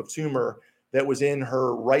type of tumor that was in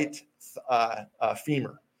her right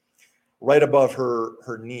femur, right above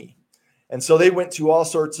her knee. And so they went to all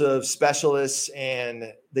sorts of specialists,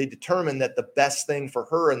 and they determined that the best thing for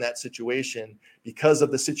her in that situation, because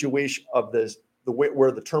of the situation of the way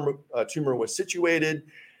where the tumor was situated,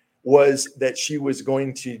 was that she was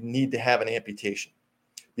going to need to have an amputation.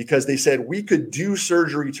 Because they said we could do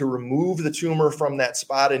surgery to remove the tumor from that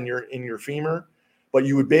spot in your femur, but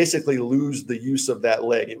you would basically lose the use of that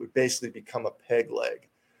leg. It would basically become a peg leg.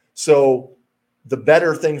 So the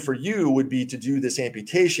better thing for you would be to do this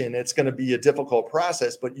amputation. It's going to be a difficult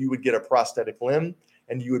process, but you would get a prosthetic limb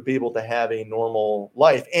and you would be able to have a normal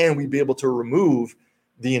life, and we'd be able to remove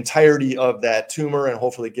the entirety of that tumor and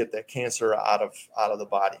hopefully get that cancer out of the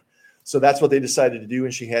body. So that's what they decided to do.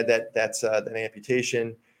 And she had that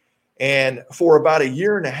amputation. And for about a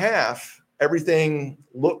year and a half, everything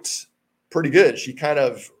looked pretty good. She kind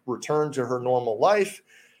of returned to her normal life,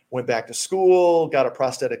 went back to school, got a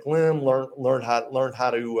prosthetic limb, learned how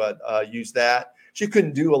to use that. She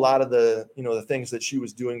couldn't do a lot of the things that she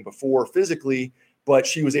was doing before physically, but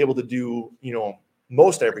she was able to do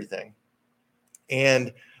most everything.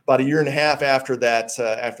 And about a year and a half after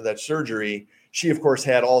that surgery, she, of course,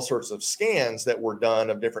 had all sorts of scans that were done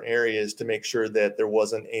of different areas to make sure that there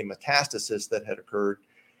wasn't a metastasis that had occurred.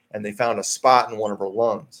 And they found a spot in one of her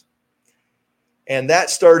lungs. And that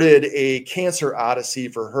started a cancer odyssey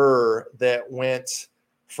for her that went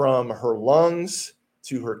from her lungs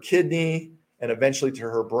to her kidney and eventually to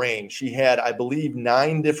her brain. She had, I believe,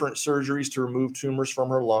 9 different surgeries to remove tumors from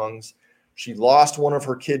her lungs. She lost one of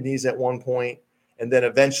her kidneys at one point. And then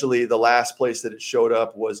eventually the last place that it showed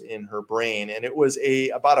up was in her brain. And it was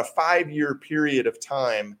about a 5-year period of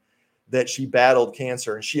time that she battled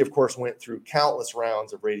cancer. And she, of course, went through countless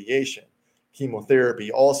rounds of radiation,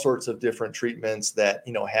 chemotherapy, all sorts of different treatments that,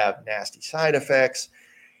 have nasty side effects.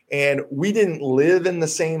 And we didn't live in the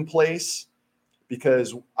same place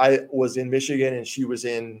because I was in Michigan and she was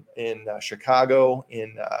in Chicago,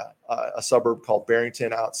 in a suburb called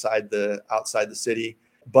Barrington outside the city.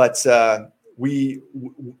 But we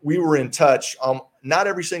were in touch, not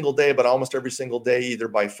every single day, but almost every single day, either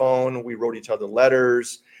by phone. We wrote each other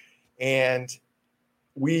letters, and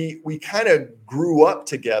we kind of grew up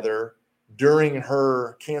together during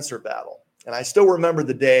her cancer battle. And I still remember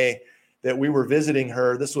the day that we were visiting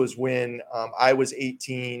her. This was when I was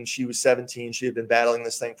 18, she was 17. She had been battling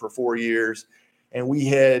this thing for 4 years, and we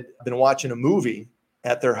had been watching a movie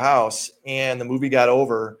at their house, and the movie got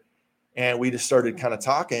over. And we just started kind of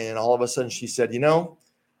talking, and all of a sudden she said,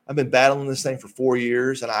 I've been battling this thing for 4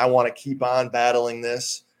 years, and I want to keep on battling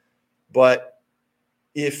this. But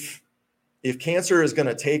if cancer is going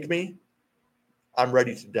to take me, I'm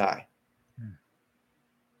ready to die.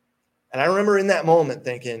 And I remember in that moment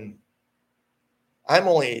thinking, I'm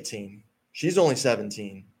only 18. She's only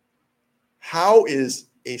 17. How is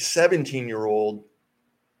a 17-year-old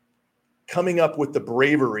coming up with the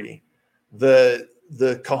bravery, the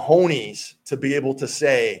cojones to be able to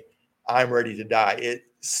say, I'm ready to die? It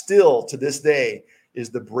still, to this day, is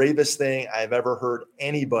the bravest thing I've ever heard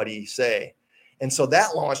anybody say. And so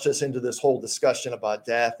that launched us into this whole discussion about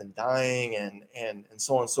death and dying and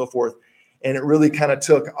so on and so forth. And it really kind of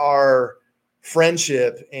took our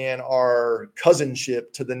friendship and our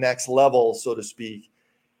cousinship to the next level, so to speak.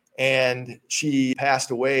 And she passed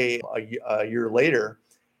away a year later.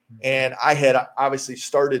 And I had obviously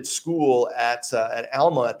started school at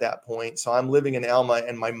Alma at that point. So I'm living in Alma,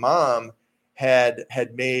 and my mom had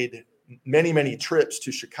made many, many trips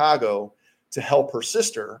to Chicago to help her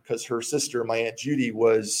sister, because her sister, my Aunt Judy,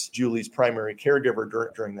 was Julie's primary caregiver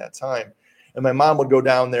during that time. And my mom would go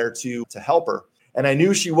down there to help her. And I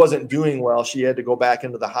knew she wasn't doing well. She had to go back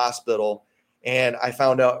into the hospital. And I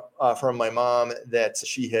found out from my mom that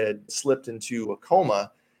she had slipped into a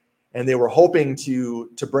coma. And they were hoping to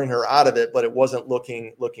bring her out of it, but it wasn't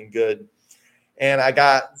looking good. And I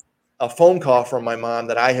got a phone call from my mom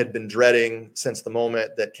that I had been dreading since the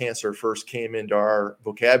moment that cancer first came into our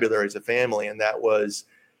vocabulary as a family. And that was,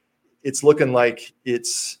 it's looking like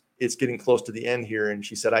it's getting close to the end here. And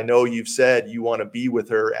she said, I know you've said you want to be with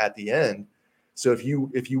her at the end. So if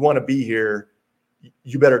you want to be here,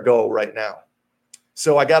 you better go right now.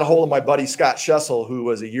 So I got a hold of my buddy, Scott Schessel, who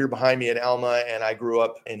was a year behind me at Alma, and I grew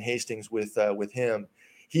up in Hastings with him.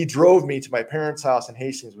 He drove me to my parents' house in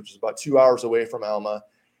Hastings, which is about 2 hours away from Alma.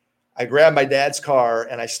 I grab my dad's car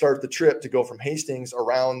and I start the trip to go from Hastings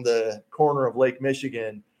around the corner of Lake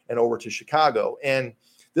Michigan and over to Chicago. And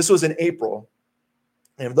this was in April.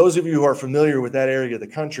 And those of you who are familiar with that area of the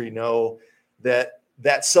country know that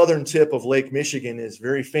that southern tip of Lake Michigan is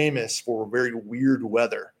very famous for very weird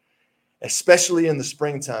weather, especially in the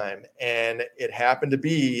springtime. And it happened to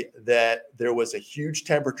be that there was a huge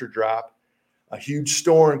temperature drop. A huge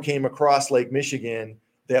storm came across Lake Michigan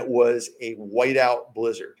that was a whiteout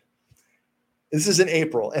blizzard. This is in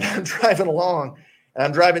April, and I'm driving along, and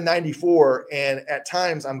I'm driving 94, and at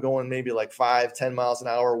times I'm going maybe like 5-10 miles an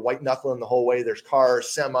hour, white knuckling the whole way. There's cars,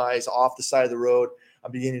 semis off the side of the road.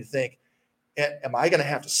 I'm beginning to think, am I going to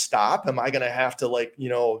have to stop? Am I going to have to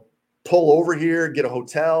pull over here, get a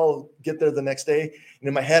hotel, get there the next day? And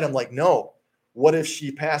in my head, I'm like, no, what if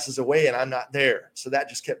she passes away and I'm not there? So that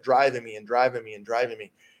just kept driving me.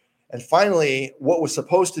 And finally, what was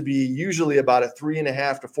supposed to be usually about a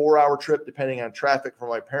 3.5 to 4 hour trip, depending on traffic from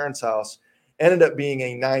my parents' house, ended up being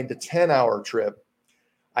a 9 to 10 hour trip.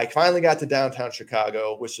 I finally got to downtown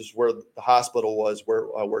Chicago, which is where the hospital was,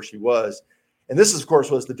 where she was. And this, of course,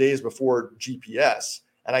 was the days before GPS.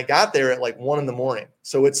 And I got there at like 1 a.m.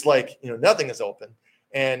 So it's like, nothing is open.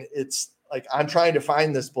 And it's like, I'm trying to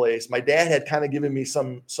find this place. My dad had kind of given me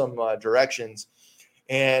some directions.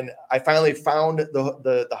 And I finally found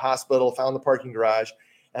the hospital, found the parking garage,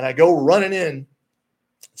 and I go running in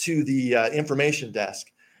to the information desk.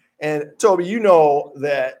 And Toby, you know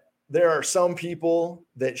that there are some people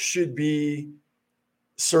that should be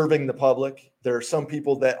serving the public. There are some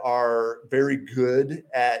people that are very good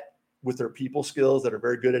with their people skills, that are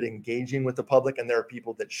very good at engaging with the public, and there are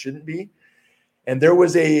people that shouldn't be. And there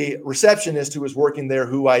was a receptionist who was working there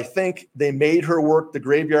who I think they made her work the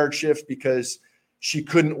graveyard shift because she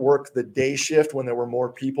couldn't work the day shift when there were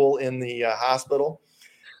more people in the hospital.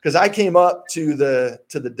 Because I came up to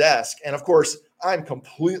the desk, and of course, I'm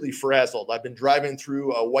completely frazzled. I've been driving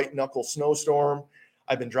through a white knuckle snowstorm.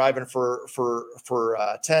 I've been driving for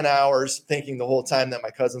 10 hours, thinking the whole time that my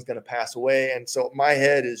cousin's going to pass away. And so my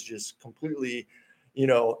head is just completely,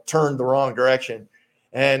 turned the wrong direction.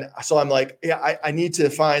 And so I'm like, yeah, I need to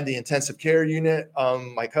find the intensive care unit.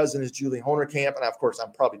 My cousin is Julie Honerkamp. And of course,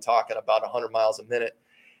 I'm probably talking about 100 miles a minute.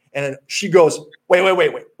 And she goes, wait,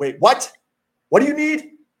 what? What do you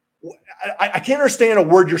need? I can't understand a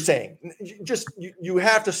word you're saying. You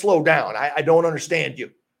have to slow down. I don't understand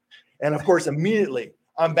you. And of course, immediately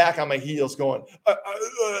I'm back on my heels going,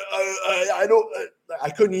 I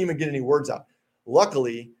couldn't even get any words out.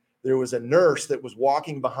 Luckily, there was a nurse that was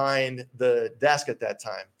walking behind the desk at that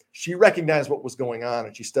time. She recognized what was going on,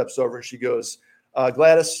 and she steps over and she goes,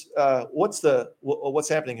 Gladys, what's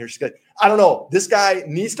happening here? She goes, I don't know. This guy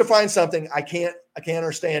needs to find something. I can't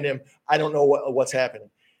understand him. I don't know what's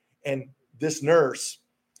happening. And this nurse,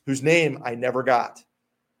 whose name I never got,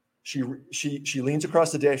 she leans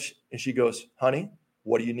across the desk and she goes, honey,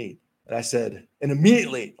 what do you need? And I said, and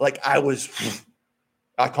immediately,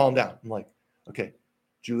 I calmed down. I'm like, okay,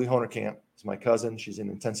 Julie Honerkamp is my cousin. She's in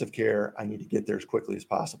intensive care. I need to get there as quickly as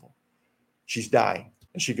possible. She's dying.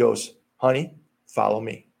 And she goes, honey, follow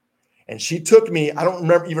me. And she took me, I don't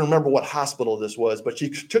even remember what hospital this was, but she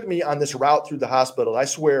took me on this route through the hospital. I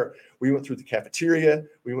swear we went through the cafeteria,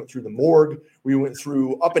 we went through the morgue, we went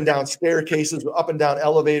through up and down staircases, up and down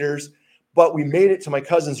elevators, but we made it to my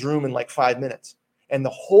cousin's room in like 5 minutes. And the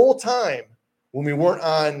whole time when we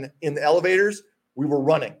weren't in the elevators, we were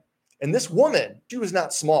running. And this woman, she was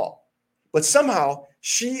not small, but somehow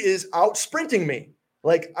she is out sprinting me.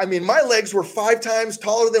 My legs were 5 times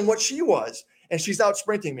taller than what she was, and she's out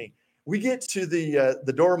sprinting me. We get to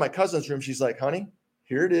the door of my cousin's room. She's like, honey,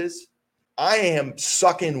 here it is. I am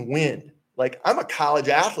sucking wind. I'm a college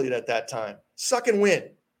athlete at that time, sucking wind.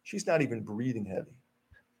 She's not even breathing heavy.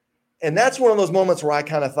 And that's one of those moments where I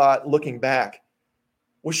kind of thought, looking back,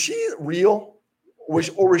 was she real?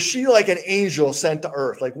 Or was she like an angel sent to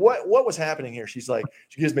earth? What was happening here? She's like,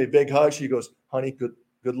 she gives me a big hug. She goes, honey,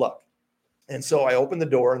 good luck. And so I open the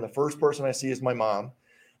door, and the first person I see is my mom.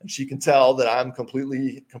 And she can tell that I'm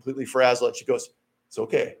completely frazzled. She goes, it's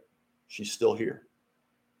okay. She's still here.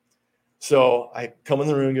 So I come in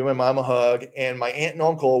the room, give my mom a hug, and my aunt and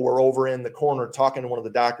uncle were over in the corner talking to one of the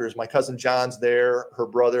doctors. My cousin John's there, her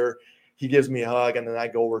brother. He gives me a hug, and then I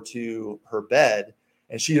go over to her bed.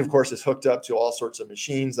 And she, of course, is hooked up to all sorts of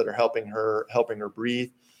machines that are helping her breathe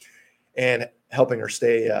and helping her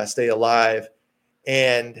stay alive.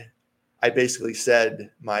 And I basically said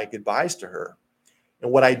my goodbyes to her.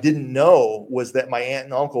 And what I didn't know was that my aunt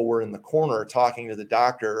and uncle were in the corner talking to the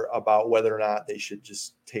doctor about whether or not they should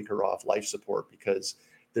just take her off life support because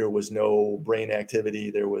There was no brain activity.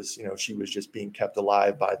 There was, she was just being kept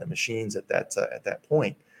alive by the machines at that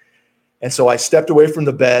point. And so I stepped away from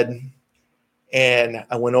the bed and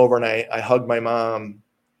I went over and I hugged my mom,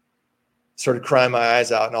 started crying my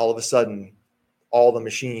eyes out. And all of a sudden, all the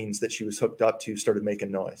machines that she was hooked up to started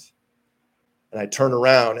making noise. And I turned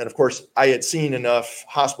around, and of course I had seen enough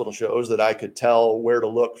hospital shows that I could tell where to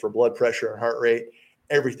look for blood pressure and heart rate.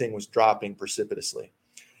 Everything was dropping precipitously.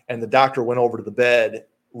 And the doctor went over to the bed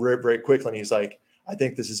very, very quickly, and he's like, I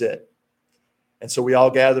think this is it. And so we all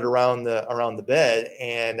gathered around the bed,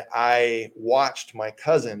 and I watched my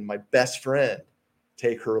cousin, my best friend,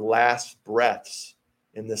 take her last breaths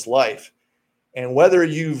in this life. And whether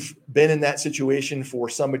you've been in that situation for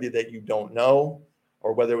somebody that you don't know,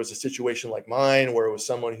 or whether it was a situation like mine, where it was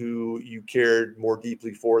someone who you cared more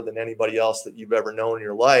deeply for than anybody else that you've ever known in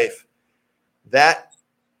your life, that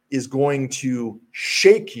is going to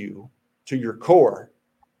shake you to your core,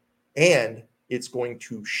 and it's going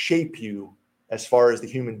to shape you as far as the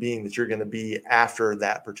human being that you're going to be after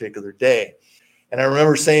that particular day. And I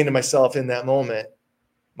remember saying to myself in that moment,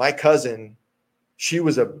 my cousin, she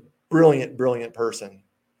was a brilliant, brilliant person.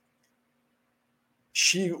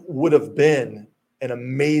 She would have been an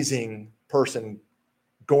amazing person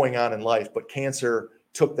going on in life, but cancer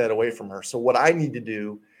took that away from her. So what I need to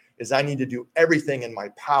do is I need to do everything in my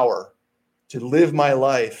power to live my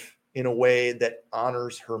life in a way that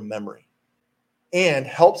honors her memory and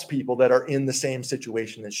helps people that are in the same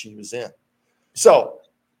situation that she was in. So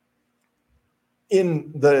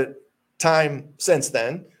in the time since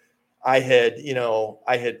then, I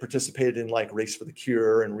had participated in like Race for the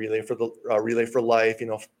Cure and Relay for Life,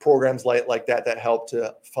 programs like that help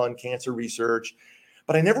to fund cancer research.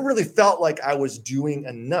 But I never really felt like I was doing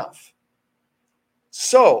enough.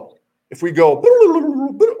 So if we go,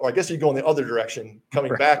 or I guess you go in the other direction,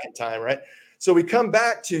 coming back in time, right? So we come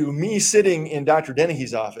back to me sitting in Dr.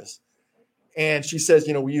 Dennehy's office. And she says,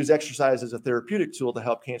 we use exercise as a therapeutic tool to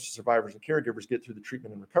help cancer survivors and caregivers get through the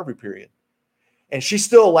treatment and recovery period. And she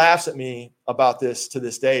still laughs at me about this to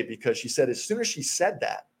this day, because she said, as soon as she said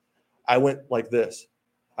that, I went like this.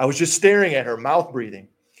 I was just staring at her, mouth breathing.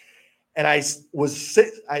 And I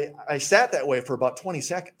sat that way for about 20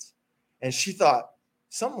 seconds. And she thought,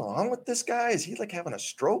 something wrong with this guy? Is he like having a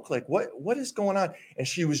stroke? Like what is going on? And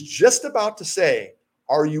she was just about to say,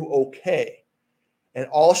 are you okay? And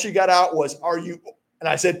all she got out was, are you? And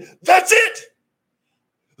I said, that's it.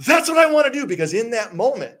 That's what I want to do. Because in that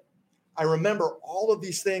moment, I remember all of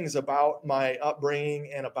these things about my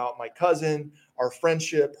upbringing and about my cousin, our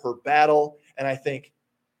friendship, her battle. And I think,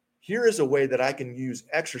 here is a way that I can use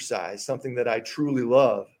exercise, something that I truly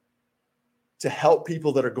love, to help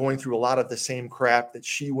people that are going through a lot of the same crap that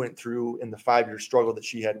she went through in the 5-year struggle that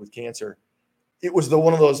she had with cancer. It was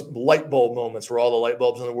one of those light bulb moments where all the light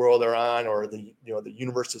bulbs in the world are on, or the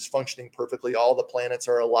universe is functioning perfectly. All the planets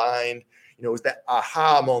are aligned. It was that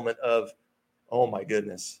aha moment of, oh my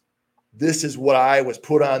goodness, this is what I was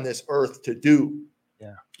put on this earth to do.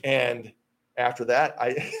 Yeah. And after that,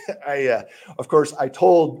 I of course I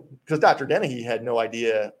told, because Dr. Dennehy had no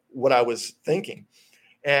idea what I was thinking.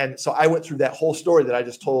 And so I went through that whole story that I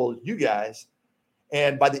just told you guys.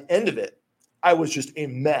 And by the end of it, I was just a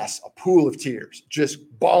mess, a pool of tears, just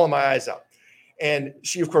bawling my eyes out. And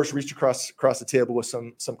she, of course, reached across the table with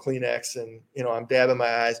some Kleenex, and, I'm dabbing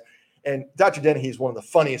my eyes. And Dr. Dennehy is one of the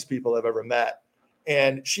funniest people I've ever met.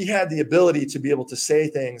 And she had the ability to be able to say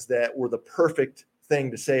things that were the perfect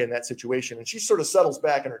thing to say in that situation. And she sort of settles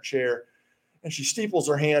back in her chair and she steeples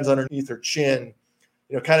her hands underneath her chin,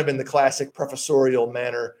 kind of in the classic professorial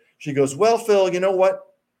manner. She goes, well, Phil, you know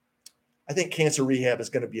what? I think cancer rehab is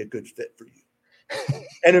going to be a good fit for you.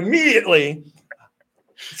 And immediately,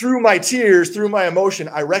 through my tears, through my emotion,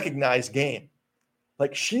 I recognize game.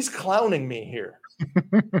 Like, she's clowning me here.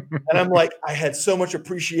 And I'm like, I had so much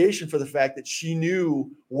appreciation for the fact that she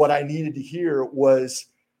knew what I needed to hear was,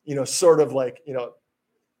 sort of like,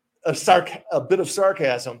 a bit of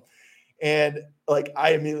sarcasm. And like,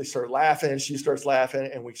 I immediately started laughing, she starts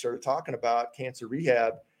laughing, and we started talking about cancer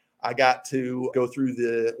rehab. I got to go through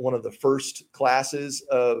one of the first classes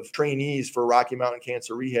of trainees for Rocky Mountain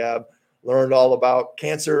Cancer Rehab, learned all about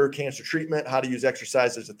cancer treatment, how to use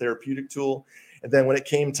exercise as a therapeutic tool. And then when it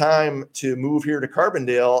came time to move here to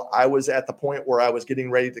Carbondale, I was at the point where I was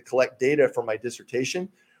getting ready to collect data for my dissertation,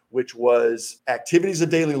 which was activities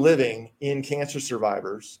of daily living in cancer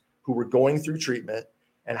survivors who were going through treatment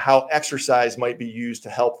and how exercise might be used to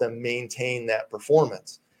help them maintain that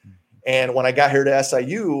performance. And when I got here to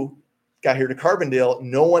SIU, got here to Carbondale,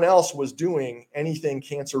 no one else was doing anything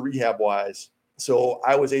cancer rehab wise. So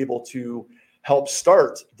I was able to helped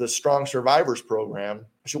start the Strong Survivors program,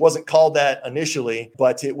 which wasn't called that initially,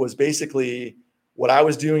 but it was basically what I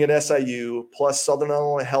was doing at SIU plus Southern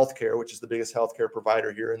Illinois Healthcare, which is the biggest healthcare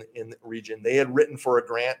provider here in the region. They had written for a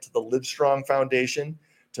grant to the Livestrong Foundation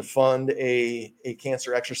to fund a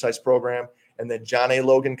cancer exercise program. And then John A.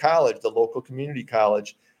 Logan College, the local community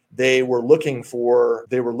college, they were looking for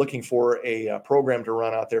a program to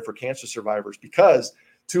run out there for cancer survivors, because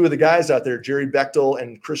two of the guys out there, Jerry Bechtel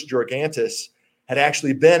and Chris Jorgantis, had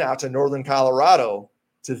actually been out to northern Colorado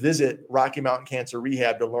to visit Rocky Mountain Cancer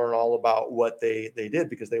Rehab to learn all about what they did,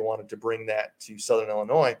 because they wanted to bring that to Southern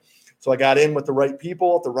Illinois. So I got in with the right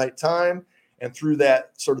people at the right time. And through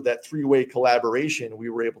that three-way collaboration, we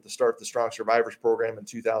were able to start the Strong Survivors program in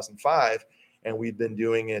 2005. And we've been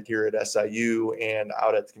doing it here at SIU and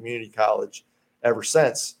out at the community college ever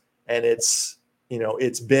since. And it's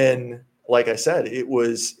been, like I said,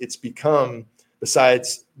 it's become,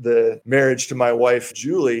 besides the marriage to my wife,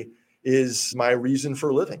 Julie, is my reason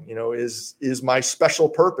for living, is my special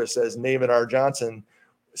purpose, as Navin R. Johnson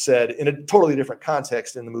said in a totally different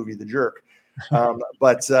context in the movie The Jerk.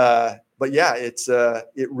 But yeah,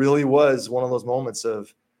 it really was one of those moments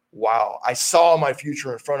of, wow, I saw my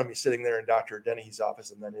future in front of me sitting there in Dr. Dennehy's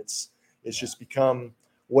office. And then it's just become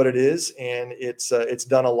what it is. And it's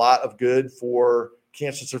done a lot of good for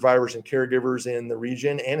cancer survivors and caregivers in the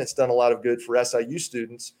region. And it's done a lot of good for SIU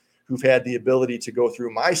students who've had the ability to go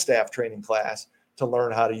through my staff training class to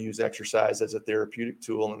learn how to use exercise as a therapeutic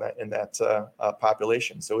tool in that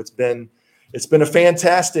population. So it's been a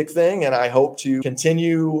fantastic thing, and I hope to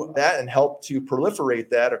continue that and help to proliferate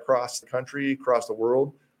that across the country, across the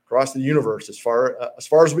world, across the universe, as far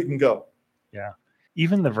as we can go. Yeah,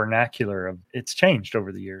 even the vernacular of it's changed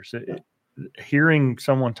over the years. Hearing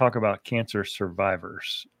someone talk about cancer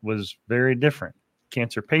survivors was very different.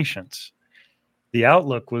 Cancer patients. The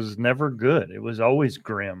outlook was never good. It was always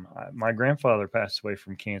grim. My grandfather passed away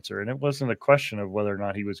from cancer, and it wasn't a question of whether or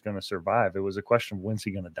not he was going to survive. It was a question of when's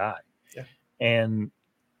he going to die. Yeah. And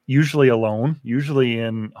usually alone, usually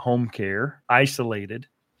in home care, isolated.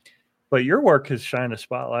 But your work has shined a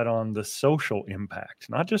spotlight on the social impact,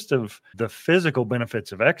 not just of the physical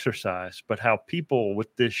benefits of exercise, but how people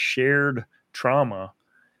with this shared trauma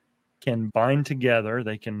can bind together.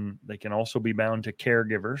 They can also be bound to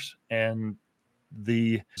caregivers, and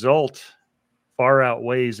the result far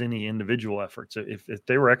outweighs any individual efforts. If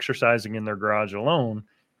they were exercising in their garage alone,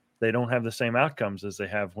 they don't have the same outcomes as they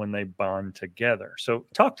have when they bond together. So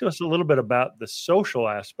talk to us a little bit about the social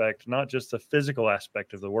aspect, not just the physical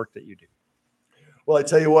aspect of the work that you do. Well, I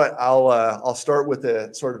tell you what, I'll start with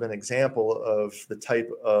a sort of an example of the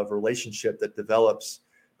type of relationship that develops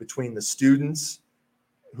between the students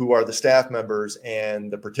who are the staff members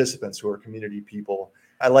and the participants who are community people.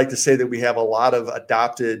 I like to say that we have a lot of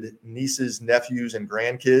adopted nieces, nephews, and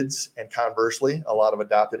grandkids, and conversely, a lot of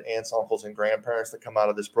adopted aunts, uncles, and grandparents that come out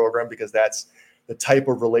of this program, because that's the type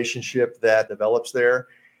of relationship that develops there.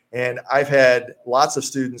 And I've had lots of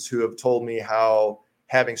students who have told me how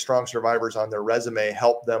having Strong Survivors on their resume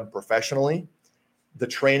helped them professionally. The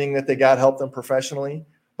training that they got helped them professionally.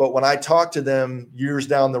 But when I talk to them years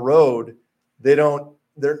down the road,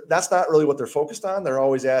 that's not really what they're focused on. They're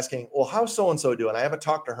always asking, well, how's so-and-so doing? I haven't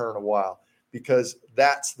talked to her in a while, because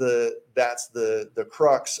that's the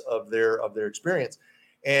crux of their experience.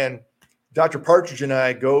 And Dr. Partridge and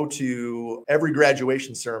I go to every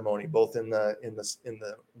graduation ceremony, both in the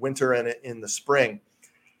winter and in the spring.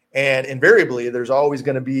 And invariably, there's always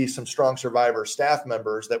going to be some Strong Survivor staff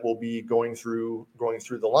members that will be going through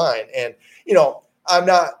the line. And, I'm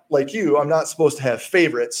not like you. I'm not supposed to have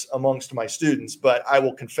favorites amongst my students, but I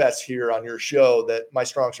will confess here on your show that my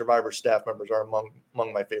Strong Survivor staff members are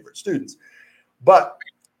among my favorite students. But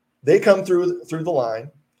they come through the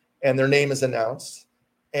line, and their name is announced,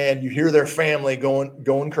 and you hear their family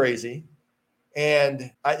going crazy.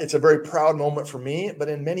 And it's a very proud moment for me. But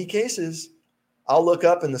in many cases, I'll look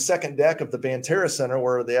up in the second deck of the Banterra Center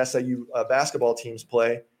where the SIU basketball teams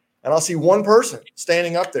play, and I'll see one person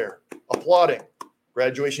standing up there applauding,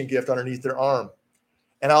 graduation gift underneath their arm.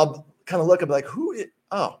 And I'll kind of look up like,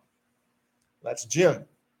 that's Jim.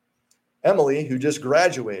 Emily, who just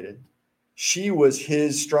graduated, she was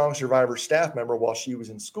his Strong Survivor staff member while she was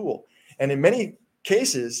in school. And in many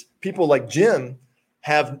cases, people like Jim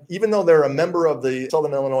have, even though they're a member of the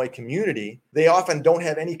Southern Illinois community, they often don't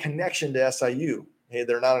have any connection to SIU. Hey,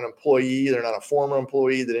 they're not an employee. They're not a former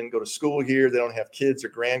employee. They didn't go to school here. They don't have kids or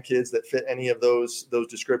grandkids that fit any of those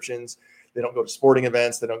descriptions. They don't go to sporting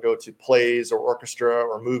events. They don't go to plays or orchestra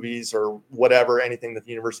or movies or whatever, anything that the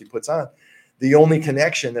university puts on. The only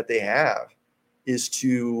connection that they have is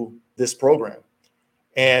to this program.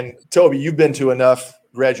 And Toby, you've been to enough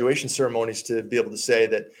graduation ceremonies to be able to say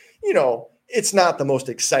that, it's not the most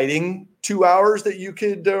exciting 2 hours that you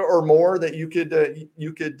could or more that you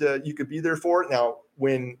could be there for. Now,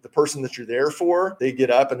 when the person that you're there for, they get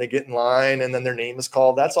up and they get in line and then their name is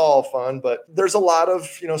called, that's all fun. But there's a lot of,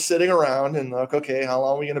 sitting around and like, okay, how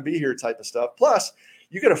long are we going to be here type of stuff. Plus,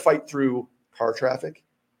 you got to fight through car traffic,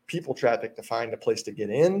 people traffic to find a place to get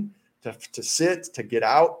in, to sit, to get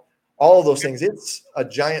out, all of those things. It's a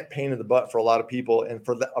giant pain in the butt for a lot of people. And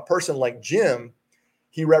for a person like Jim,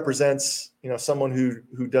 he represents, someone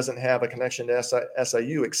who doesn't have a connection to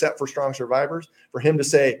SIU except for strong survivors. For him to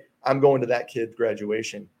say, I'm going to that kid's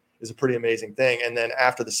graduation is a pretty amazing thing. And then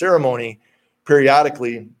after the ceremony,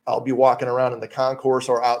 periodically, I'll be walking around in the concourse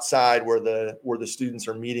or outside where the students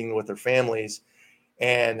are meeting with their families.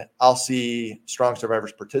 And I'll see strong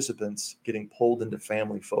survivors participants getting pulled into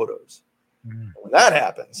family photos. When that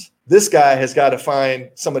happens, this guy has got to find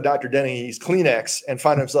some of Dr. Dennehy's Kleenex and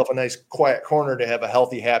find himself a nice quiet corner to have a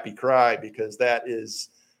healthy, happy cry, because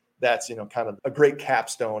that's kind of a great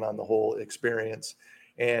capstone on the whole experience.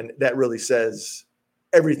 And that really says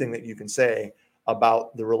everything that you can say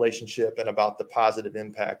about the relationship and about the positive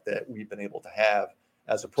impact that we've been able to have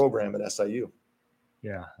as a program at SIU.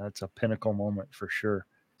 Yeah, that's a pinnacle moment for sure.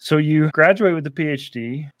 So you graduate with a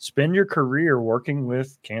PhD, spend your career working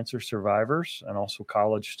with cancer survivors and also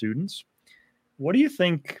college students. What do you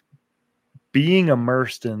think being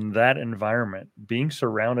immersed in that environment, being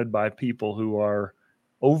surrounded by people who are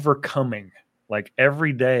overcoming, like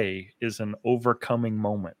every day is an overcoming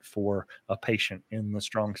moment for a patient in the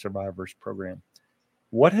Strong Survivors program?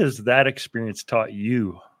 What has that experience taught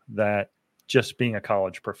you that just being a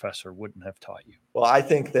college professor wouldn't have taught you? Well, I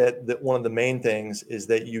think that one of the main things is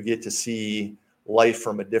that you get to see life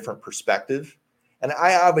from a different perspective. And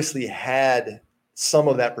I obviously had some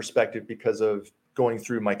of that perspective because of going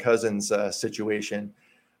through my cousin's situation,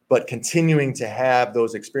 but continuing to have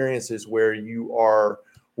those experiences where you are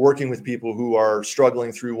working with people who are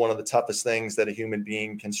struggling through one of the toughest things that a human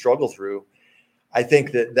being can struggle through. I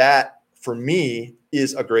think that for me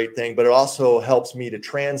is a great thing, but it also helps me to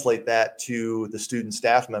translate that to the student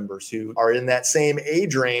staff members who are in that same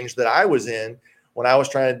age range that I was in when I was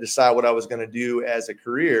trying to decide what I was going to do as a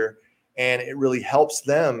career. And it really helps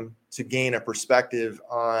them to gain a perspective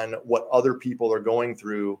on what other people are going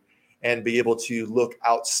through and be able to look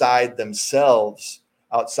outside themselves,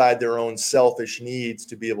 outside their own selfish needs,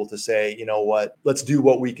 to be able to say, you know what, let's do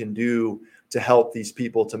what we can do to help these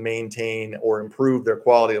people to maintain or improve their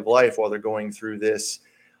quality of life while they're going through this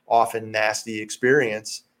often nasty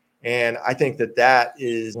experience. And I think that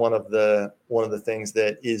is one of the things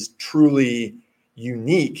that is truly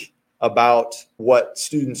unique about what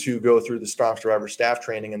students who go through the Strong Survivor staff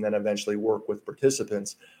training and then eventually work with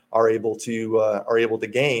participants are able to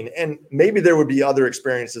gain. And maybe there would be other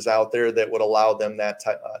experiences out there that would allow them that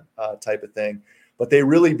type of thing, but they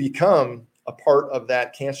really become a part of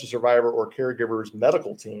that cancer survivor or caregiver's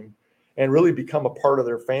medical team and really become a part of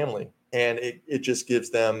their family. And it just gives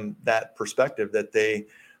them that perspective that they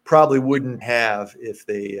probably wouldn't have if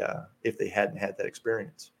they hadn't had that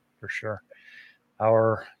experience. For sure.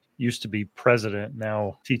 Our used to be president,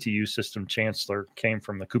 now TTU system chancellor, came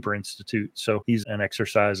from the Cooper Institute. So he's an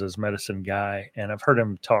exercises medicine guy. And I've heard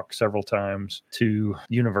him talk several times to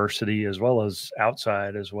university as well as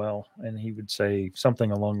outside as well. And he would say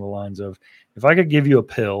something along the lines of, if I could give you a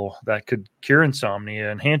pill that could cure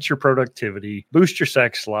insomnia, enhance your productivity, boost your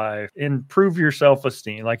sex life, improve your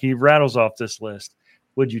self-esteem, like he rattles off this list,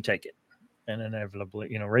 would you take it? And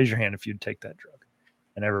inevitably, raise your hand if you'd take that drug.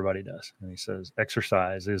 And everybody does. And he says,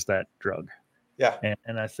 exercise is that drug. Yeah.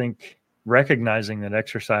 And I think recognizing that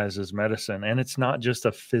exercise is medicine, and it's not just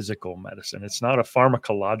a physical medicine. It's not a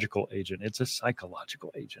pharmacological agent. It's a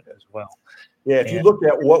psychological agent as well. Yeah. If you look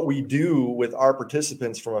at what we do with our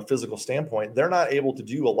participants from a physical standpoint, they're not able to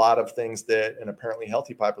do a lot of things that an apparently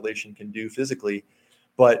healthy population can do physically.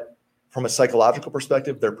 But from a psychological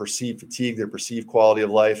perspective, their perceived fatigue, their perceived quality of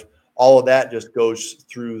life, all of that just goes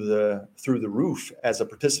through the roof as a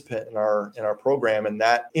participant in our program, and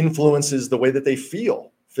that influences the way that they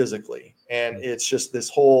feel physically. And it's just this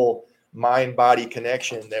whole mind-body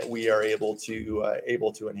connection that we are able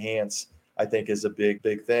to enhance, I think, is a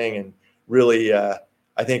big thing. And really,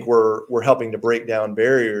 I think we're helping to break down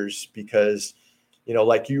barriers because,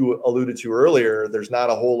 like you alluded to earlier, there's not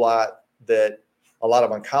a whole lot that a lot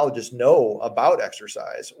of oncologists know about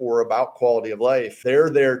exercise or about quality of life.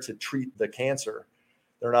 They're there to treat the cancer.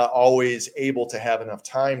 They're not always able to have enough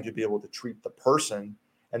time to be able to treat the person.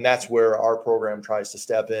 And that's where our program tries to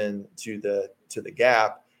step in to the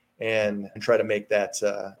gap and try to make that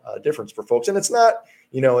a difference for folks. And it's not,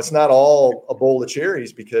 it's not all a bowl of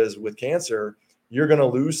cherries, because with cancer, you're going to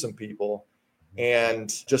lose some people. And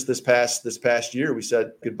just this past year, we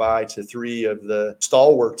said goodbye to 3 of the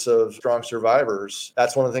stalwarts of strong survivors.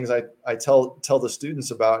 That's one of the things I tell the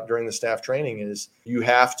students about during the staff training is you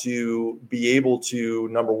have to be able to,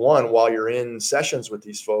 number one, while you're in sessions with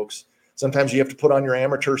these folks, sometimes you have to put on your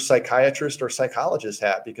amateur psychiatrist or psychologist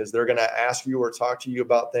hat, because they're going to ask you or talk to you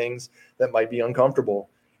about things that might be uncomfortable.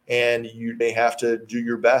 And you may have to do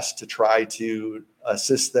your best to try to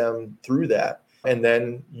assist them through that. And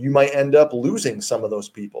then you might end up losing some of those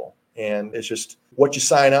people. And it's just what you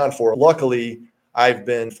sign on for. Luckily, I've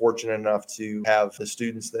been fortunate enough to have the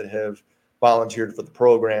students that have volunteered for the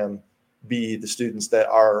program be the students that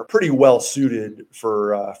are pretty well suited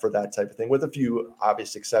for that type of thing, with a few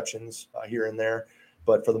obvious exceptions here and there.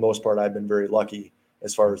 But for the most part, I've been very lucky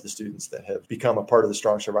as far as the students that have become a part of the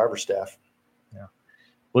Strong Survivor staff. Yeah.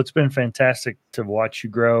 Well, it's been fantastic to watch you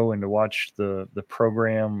grow and to watch the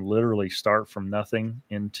program literally start from nothing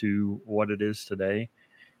into what it is today.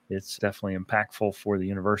 It's definitely impactful for the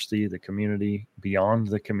university, the community, beyond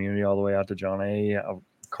the community, all the way out to John A.,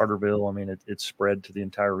 Carterville. I mean, it's spread to the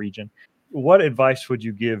entire region. What advice would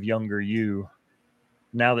you give younger you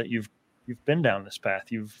now that you've been down this path?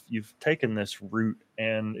 You've taken this route,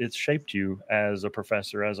 and it's shaped you as a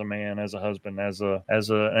professor, as a man, as a husband, as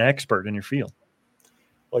an expert in your field.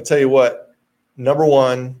 Well, I tell you what, number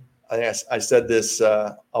one, I think I said this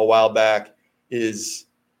a while back, is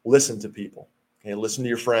listen to people. Okay, listen to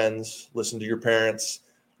your friends, listen to your parents,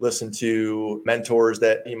 listen to mentors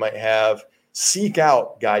that you might have. Seek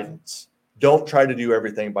out guidance. Don't try to do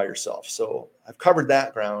everything by yourself. So I've covered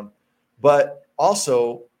that ground, but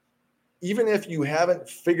also, even if you haven't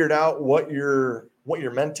figured out what you're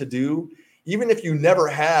meant to do, even if you never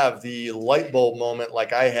have the light bulb moment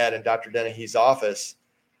like I had in Dr. Dennehy's office,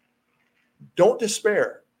 don't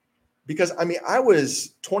despair. Because I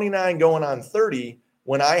was 29 going on 30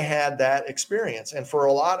 when I had that experience. And for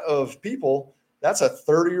a lot of people, that's a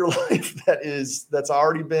 30-year life that's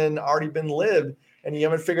already been lived, and you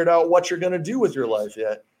haven't figured out what you're going to do with your life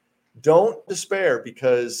yet. Don't despair,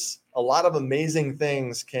 because a lot of amazing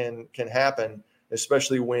things can happen,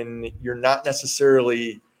 especially when you're not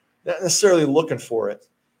necessarily looking for it.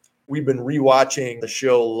 We've been rewatching the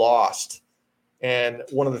show Lost. And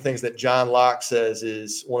one of the things that John Locke says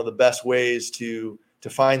is one of the best ways to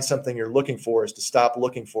find something you're looking for is to stop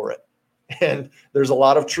looking for it. And there's a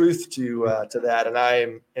lot of truth to that. And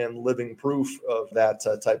I am living proof of that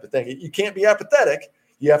type of thing. You can't be apathetic.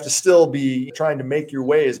 You have to still be trying to make your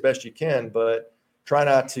way as best you can, but try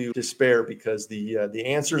not to despair, because the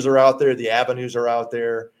answers are out there, the avenues are out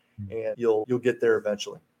there, and you'll get there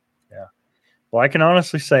eventually. Yeah. Well, I can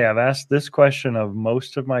honestly say I've asked this question of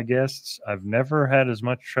most of my guests. I've never had as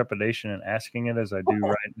much trepidation in asking it as I do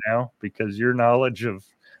right now, because your knowledge of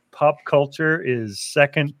pop culture is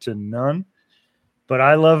second to none. But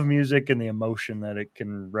I love music and the emotion that it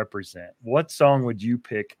can represent. What song would you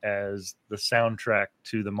pick as the soundtrack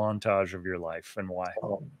to the montage of your life, and why?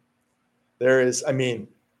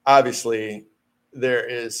 Obviously, there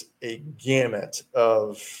is a gamut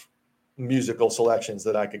of musical selections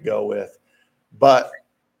that I could go with. But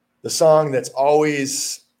the song that's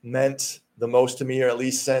always meant the most to me, or at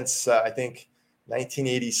least since I think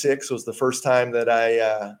 1986 was the first time that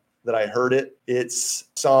I heard it. It's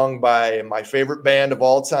a song by my favorite band of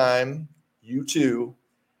all time, U2,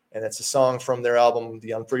 and it's a song from their album,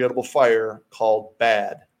 The Unforgettable Fire, called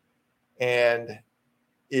Bad. And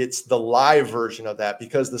it's the live version of that,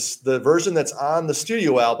 because the version that's on the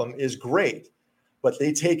studio album is great, but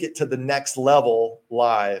they take it to the next level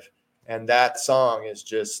live. And that song is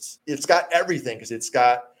it's got everything, because it's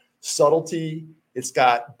got subtlety, it's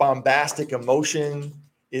got bombastic emotion.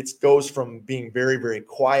 It goes from being very, very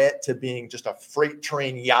quiet to being just a freight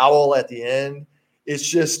train yowl at the end. It's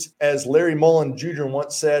just, as Larry Mullen Jr.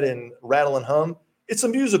 once said in Rattle and Hum, it's a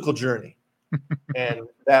musical journey. And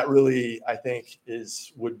that really, I think,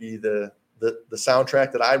 would be the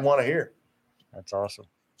soundtrack that I'd want to hear. That's awesome.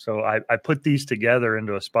 So I put these together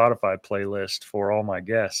into a Spotify playlist for all my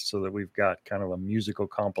guests, so that we've got kind of a musical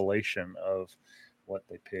compilation of what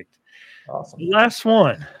they picked. Awesome. Last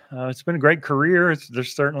one. It's been a great career.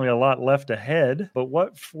 There's certainly a lot left ahead, but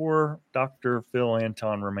what for Dr. Phil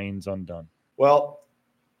Anton remains undone? Well,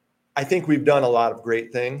 I think we've done a lot of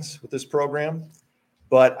great things with this program,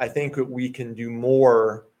 but I think that we can do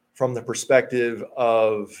more from the perspective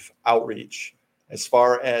of outreach, as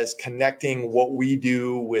far as connecting what we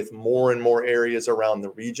do with more and more areas around the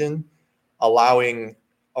region, allowing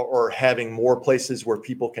or having more places where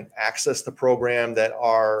people can access the program that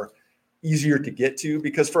are easier to get to,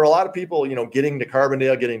 because for a lot of people, getting to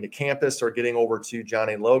Carbondale, getting to campus, or getting over to John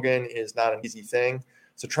A. Logan is not an easy thing.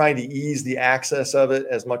 So trying to ease the access of it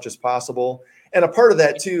as much as possible. And a part of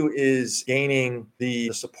that too is gaining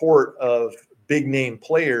the support of big name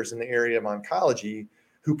players in the area of oncology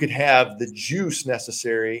who could have the juice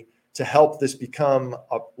necessary to help this become,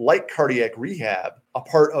 like cardiac rehab, a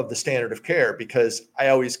part of the standard of care. Because I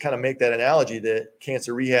always kind of make that analogy that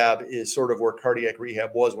cancer rehab is sort of where cardiac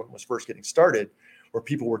rehab was when it was first getting started, where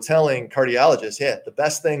people were telling cardiologists, hey, the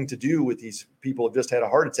best thing to do with these people who just had a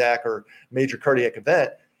heart attack or major cardiac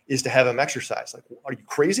event is to have them exercise. Like, are you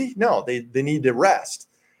crazy? No, they need to rest.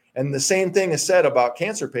 And the same thing is said about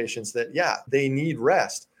cancer patients, that, yeah, they need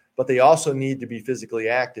rest, but they also need to be physically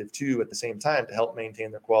active too at the same time to help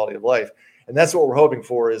maintain their quality of life. And that's what we're hoping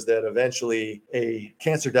for, is that eventually a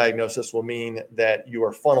cancer diagnosis will mean that you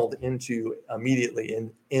are funneled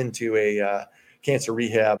immediately into a cancer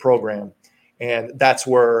rehab program. And that's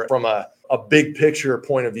where, from a big picture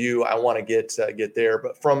point of view, I want to get there.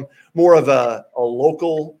 But from more of a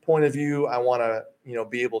local point of view, I want to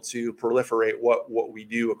be able to proliferate what we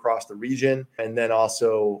do across the region, and then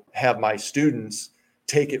also have my students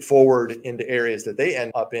take it forward into areas that they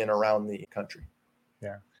end up in around the country.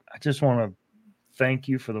 Yeah. I just want to thank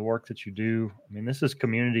you for the work that you do. I mean, this is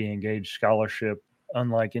community engaged scholarship,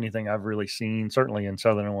 unlike anything I've really seen, certainly in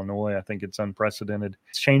Southern Illinois. I think it's unprecedented.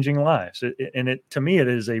 It's changing lives. To me, it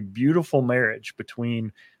is a beautiful marriage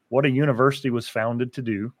between what a university was founded to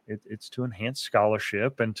do. It's to enhance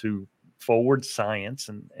scholarship and to forward science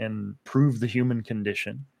and prove the human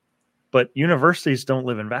condition. But universities don't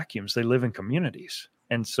live in vacuums. They live in communities.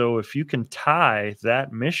 And so if you can tie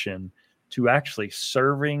that mission to actually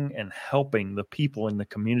serving and helping the people in the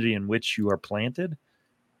community in which you are planted,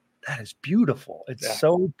 that is beautiful. It's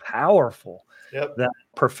so powerful. Yep. That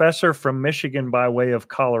professor from Michigan by way of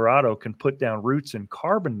Colorado can put down roots in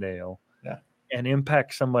Carbondale and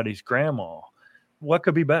impact somebody's grandma. What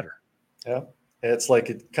could be better? Yeah. It's like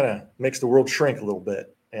it kind of makes the world shrink a little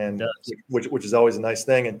bit, and which is always a nice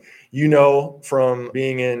thing. And from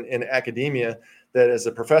being in academia, that as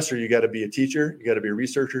a professor, you got to be a teacher, you got to be a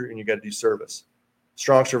researcher, and you got to do service.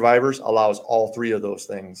 Strong Survivors allows all three of those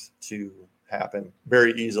things to happen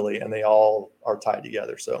very easily, and they all are tied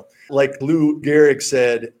together. So like Lou Gehrig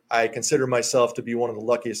said, I consider myself to be one of the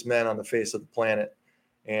luckiest men on the face of the planet.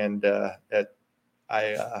 And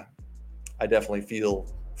I definitely feel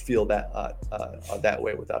that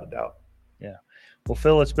way without a doubt. Yeah. Well,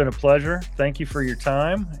 Phil, it's been a pleasure. Thank you for your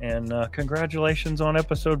time, and congratulations on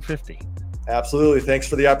episode 50. Absolutely. Thanks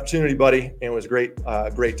for the opportunity, buddy. And it was great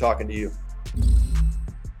talking to you.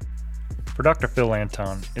 For Dr. Phil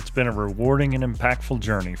Anton, it's been a rewarding and impactful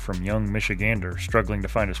journey from young Michigander struggling to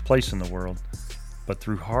find his place in the world, but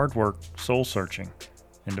through hard work, soul searching,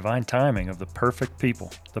 and divine timing of the perfect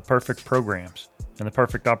people, the perfect programs, and the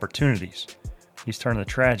perfect opportunities, he's turned the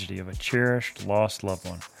tragedy of a cherished, lost loved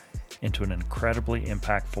one into an incredibly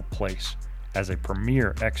impactful place as a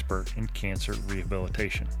premier expert in cancer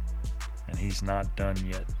rehabilitation. And he's not done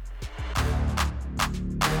yet.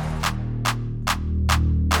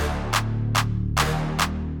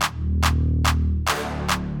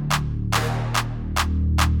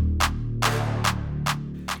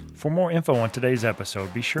 For more info on today's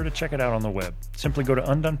episode, be sure to check it out on the web. Simply go to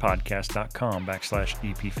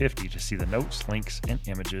undonepodcast.com/EP50 to see the notes, links, and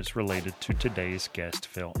images related to today's guest,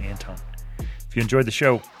 Phil Anton. If you enjoyed the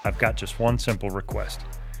show, I've got just one simple request.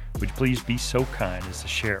 Would you please be so kind as to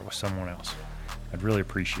share it with someone else? I'd really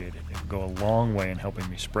appreciate it. It would go a long way in helping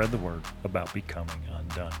me spread the word about becoming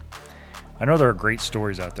undone. I know there are great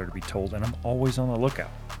stories out there to be told, and I'm always on the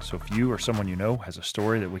lookout. So if you or someone you know has a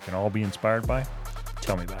story that we can all be inspired by,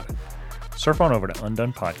 tell me about it. Surf on over to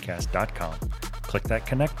undonepodcast.com, click that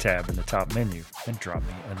connect tab in the top menu, and drop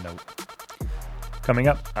me a note. Coming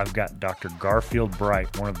up, I've got Dr. Garfield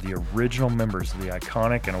Bright, one of the original members of the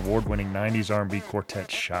iconic and award-winning 90s R&B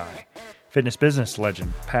quartet Shy. Fitness business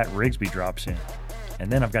legend Pat Rigsby drops in.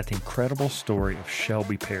 And then I've got the incredible story of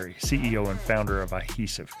Shelby Perry, CEO and founder of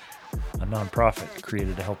Adhesive, a nonprofit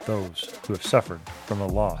created to help those who have suffered from the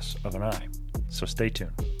loss of an eye. So stay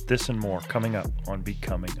tuned. This and more coming up on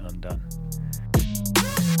Becoming Undone.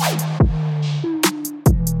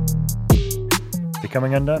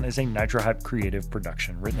 Becoming Undone is a NitroHype creative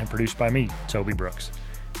production written and produced by me, Toby Brooks.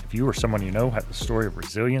 If you or someone you know have the story of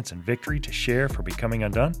resilience and victory to share for Becoming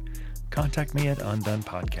Undone, contact me at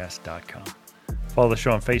undonepodcast.com. Follow the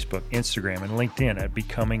show on Facebook, Instagram, and LinkedIn at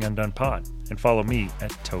Becoming Undone Pod, and follow me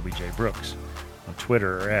at Toby J. Brooks on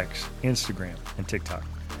Twitter or X, Instagram, and TikTok.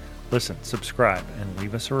 Listen, subscribe, and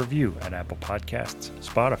leave us a review at Apple Podcasts,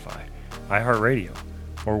 Spotify, iHeartRadio,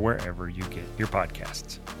 or wherever you get your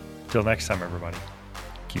podcasts. Till next time, everybody,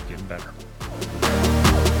 keep getting better.